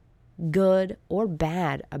inherently good or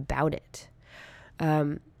bad about it.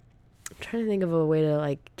 I'm trying to think of a way to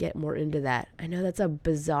like get more into that. I know that's a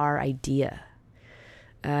bizarre idea.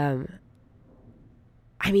 I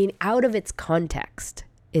mean, out of its context,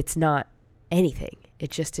 it's not anything.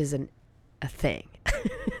 It just isn't a thing.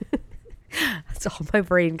 That's all my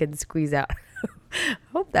brain can squeeze out. I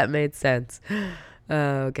hope that made sense.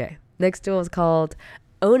 Okay. Next tool is called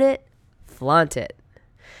Own It, Flaunt It.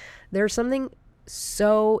 There's something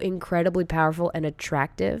so incredibly powerful and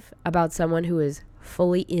attractive about someone who is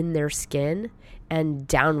fully in their skin and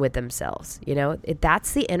down with themselves. You know,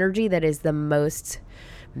 that's the energy that is the most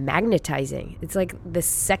magnetizing. It's like the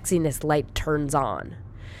sexiness light turns on.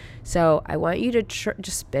 So I want you to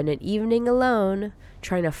just spend an evening alone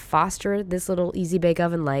trying to foster this little easy bake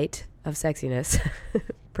oven light of sexiness.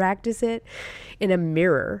 Practice it in a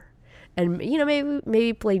mirror, and you know,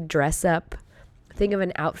 maybe play dress up. Think of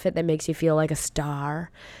an outfit that makes you feel like a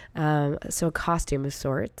star, so a costume of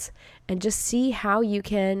sorts, and just see how you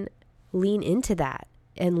can lean into that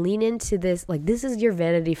and lean into this. Like, this is your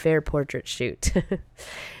Vanity Fair portrait shoot.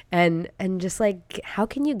 and just like, how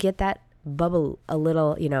can you get that bubble a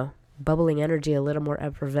little, you know, bubbling energy a little more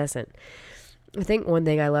effervescent? I think one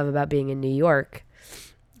thing I love about being in New York,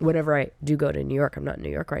 whenever I do go to New York, I'm not in New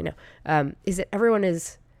York right now, is that everyone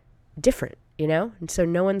is different, you know? And so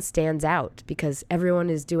no one stands out because everyone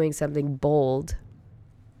is doing something bold.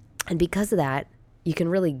 And because of that, you can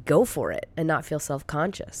really go for it and not feel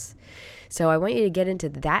self-conscious. So I want you to get into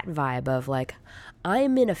that vibe of like,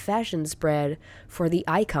 I'm in a fashion spread for the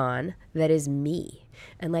icon that is me.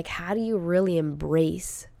 And like, how do you really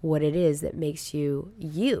embrace what it is that makes you,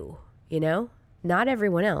 you know? Not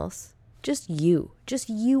everyone else, just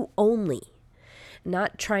you only.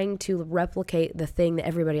 Not trying to replicate the thing that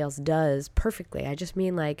everybody else does perfectly. I just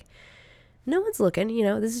mean like, no one's looking, you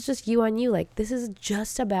know, this is just you on you. Like, this is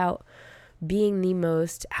just about being the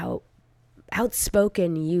most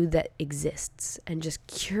outspoken you that exists and just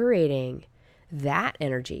curating that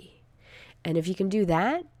energy. And if you can do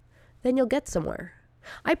that, then you'll get somewhere.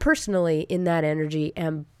 I personally, in that energy,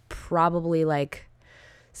 am probably like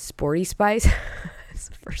Sporty Spice. It's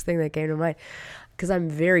the first thing that came to mind. Because I'm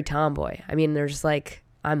very tomboy. I mean, there's like,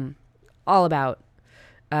 I'm all about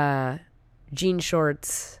jean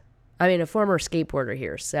shorts. I mean, a former skateboarder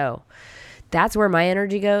here. So that's where my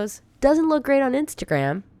energy goes. Doesn't look great on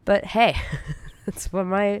Instagram, but hey, that's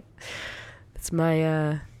my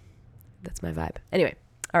vibe. Anyway,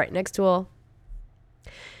 all right, next tool.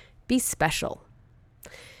 Be special.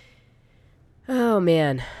 Oh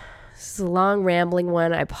man, this is a long rambling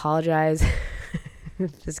one. I apologize.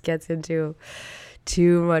 It just gets into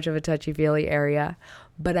too much of a touchy-feely area,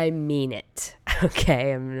 but I mean it.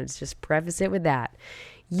 Okay, I'm going to just preface it with that.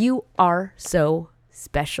 You are so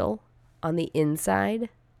special on the inside,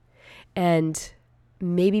 and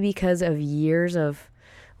maybe because of years of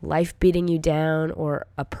life beating you down or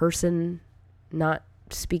a person not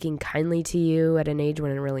speaking kindly to you at an age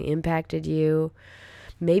when it really impacted you,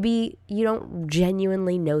 maybe you don't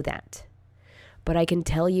genuinely know that. But I can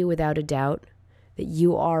tell you without a doubt that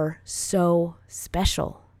you are so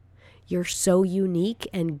special. You're so unique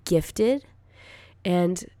and gifted.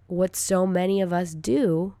 And what so many of us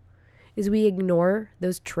do is we ignore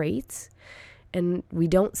those traits and we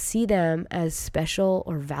don't see them as special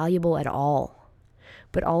or valuable at all.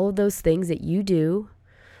 But all of those things that you do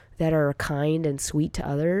that are kind and sweet to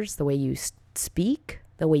others, the way you speak,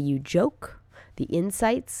 the way you joke, the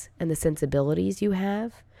insights and the sensibilities you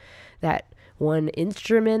have, that one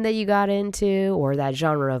instrument that you got into, or that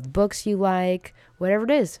genre of books you like, whatever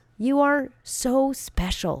it is, you are so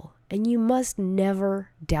special, and you must never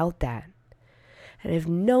doubt that. And if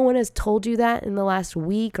no one has told you that in the last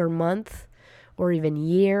week or month, or even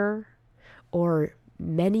year, or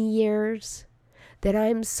many years, then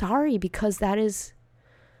I'm sorry, because that is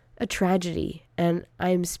a tragedy. And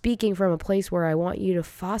I'm speaking from a place where I want you to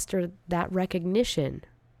foster that recognition.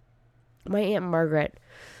 My Aunt Margaret,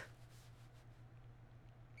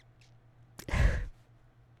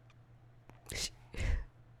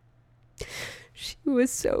 she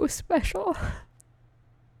was so special.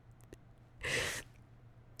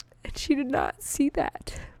 And she did not see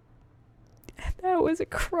that. And that was a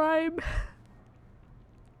crime.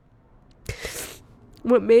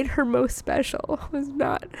 what made her most special was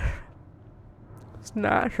not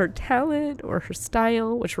her talent or her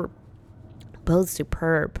style, which were both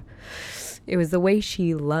superb. It was the way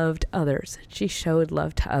she loved others. She showed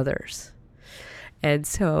love to others. And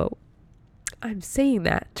so I'm saying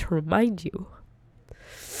that to remind you,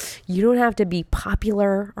 you don't have to be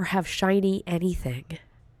popular or have shiny anything.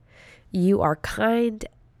 You are kind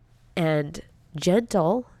and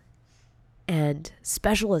gentle and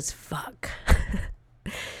special as fuck.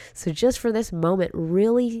 So just for this moment,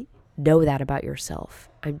 really know that about yourself.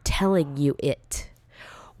 I'm telling you it.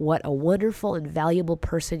 What a wonderful and valuable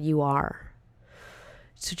person you are.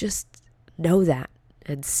 So just know that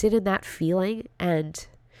and sit in that feeling and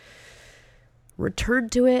return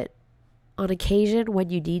to it on occasion when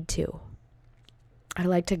you need to. I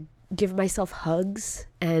like to give myself hugs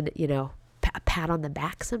and, a pat on the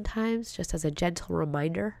back sometimes, just as a gentle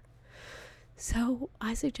reminder. So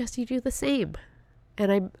I suggest you do the same.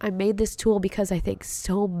 And I made this tool because I think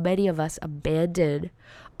so many of us abandon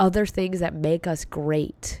other things that make us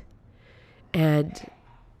great. And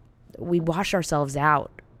we wash ourselves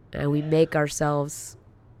out and we make ourselves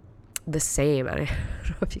the same. I don't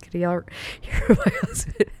know if you can hear my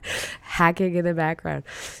husband hacking in the background.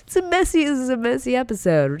 This is a messy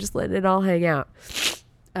episode. We're just letting it all hang out.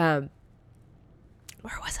 Where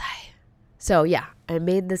was I? So yeah, I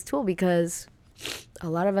made this tool because a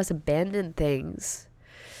lot of us abandon things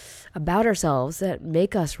about ourselves that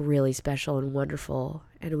make us really special and wonderful.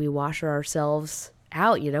 And we wash ourselves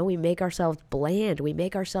out, we make ourselves bland. We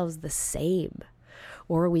make ourselves the same.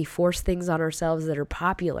 Or we force things on ourselves that are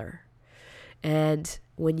popular. And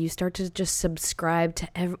when you start to just subscribe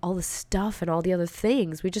to all the stuff and all the other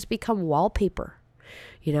things, we just become wallpaper.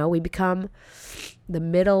 We become the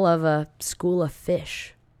middle of a school of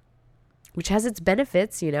fish, which has its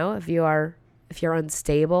benefits, if you're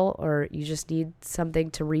unstable or you just need something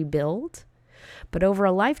to rebuild. But over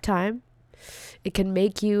a lifetime, it can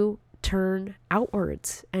make you turn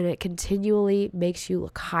outwards, and it continually makes you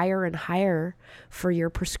look higher and higher for your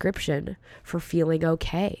prescription for feeling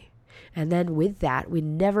okay. And then with that, we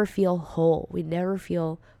never feel whole. We never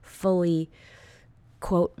feel fully,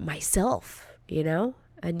 quote, myself,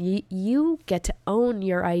 And you get to own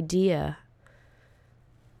your idea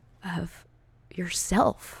of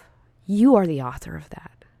yourself. You are the author of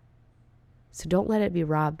that. So don't let it be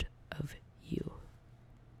robbed of you.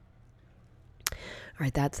 All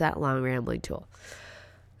right, that's that long rambling tool.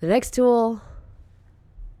 The next tool,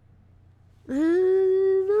 I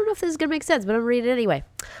don't know if this is going to make sense, but I'm reading it anyway.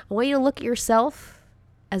 I want you to look at yourself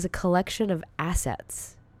as a collection of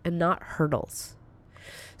assets and not hurdles.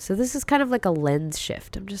 So this is kind of like a lens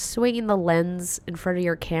shift. I'm just swinging the lens in front of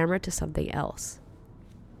your camera to something else.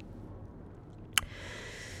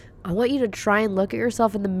 I want you to try and look at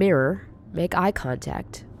yourself in the mirror, make eye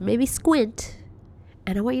contact, maybe squint,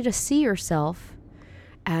 and I want you to see yourself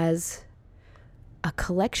as a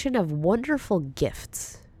collection of wonderful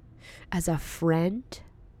gifts, as a friend,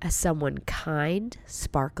 as someone kind,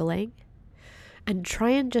 sparkling, and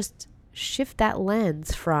try and just shift that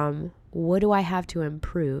lens from what do I have to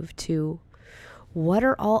improve to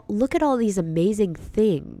look at all these amazing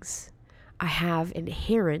things I have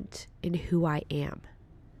inherent in who I am.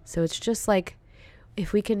 So it's just like,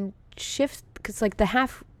 if we can shift, because like the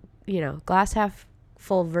half, glass half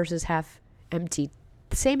full versus half empty,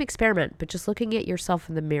 the same experiment, but just looking at yourself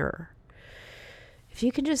in the mirror. If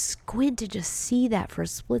you can just squint and just see that for a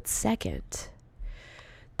split second,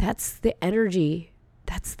 that's the energy,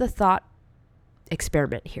 that's the thought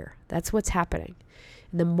experiment here. That's what's happening.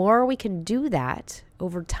 And the more we can do that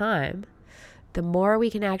over time, the more we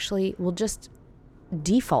can we'll just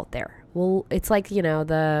default there. It's like,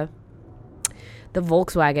 the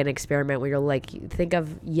Volkswagen experiment where you're like, think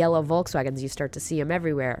of yellow Volkswagens, you start to see them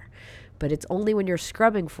everywhere. But it's only when you're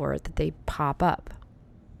scrubbing for it that they pop up.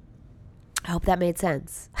 I hope that made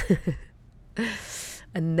sense.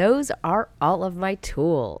 And those are all of my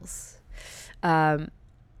tools. I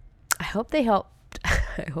hope they helped.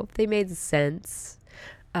 I hope they made sense.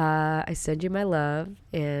 I send you my love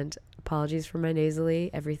and apologies for my nasally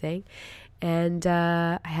everything. And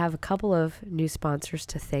I have a couple of new sponsors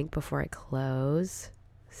to thank before I close.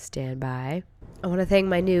 Stand by. I want to thank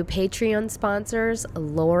my new Patreon sponsors,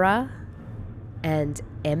 Laura and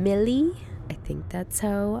Emily. I think that's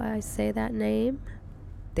how I say that name.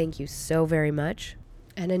 Thank you so very much.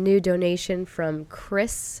 And a new donation from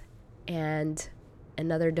Chris and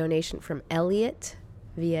another donation from Elliot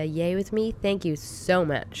via Yay With Me. Thank you so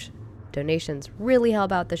much. Donations really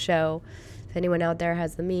help out the show. If anyone out there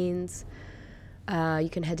has the means, you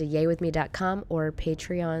can head to yaywithme.com or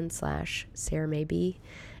Patreon/SarahMaybe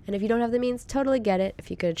And if you don't have the means, totally get it.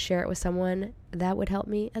 If you could share it with someone, that would help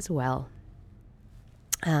me as well.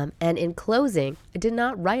 And in closing, I did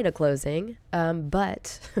not write a closing,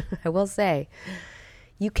 but I will say,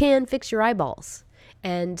 you can fix your eyeballs.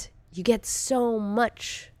 And you get so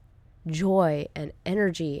much joy and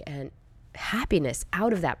energy and happiness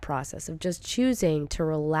out of that process of just choosing to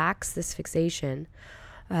relax this fixation.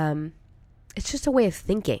 It's just a way of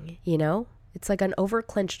thinking, you know? It's like an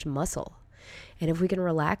overclenched muscle. And if we can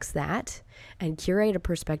relax that and curate a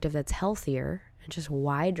perspective that's healthier and just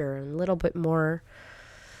wider and a little bit more,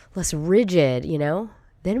 less rigid, you know,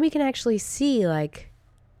 then we can actually see like,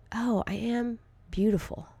 oh, I am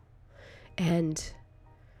beautiful. And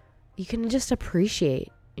you can just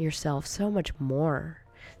appreciate yourself so much more.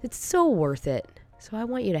 It's so worth it. So I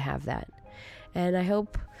want you to have that. And I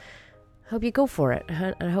hope you go for it.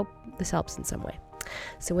 And I hope this helps in some way.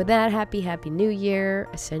 So with that, happy New Year.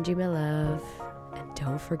 I send you my love. And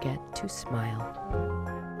don't forget to smile.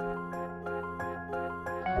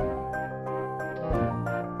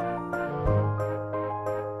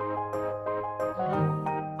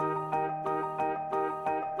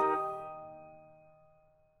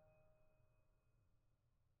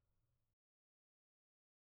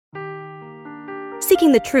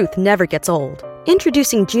 Seeking the truth never gets old.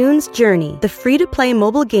 Introducing June's Journey, the free-to-play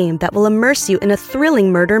mobile game that will immerse you in a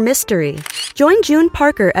thrilling murder mystery. Join June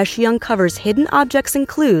Parker as she uncovers hidden objects and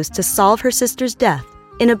clues to solve her sister's death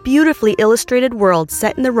in a beautifully illustrated world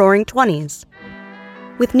set in the Roaring '20s.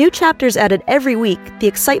 With new chapters added every week, the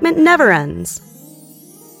excitement never ends.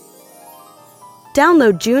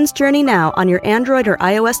 Download June's Journey now on your Android or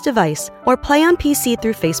iOS device, or play on PC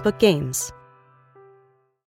through Facebook Games.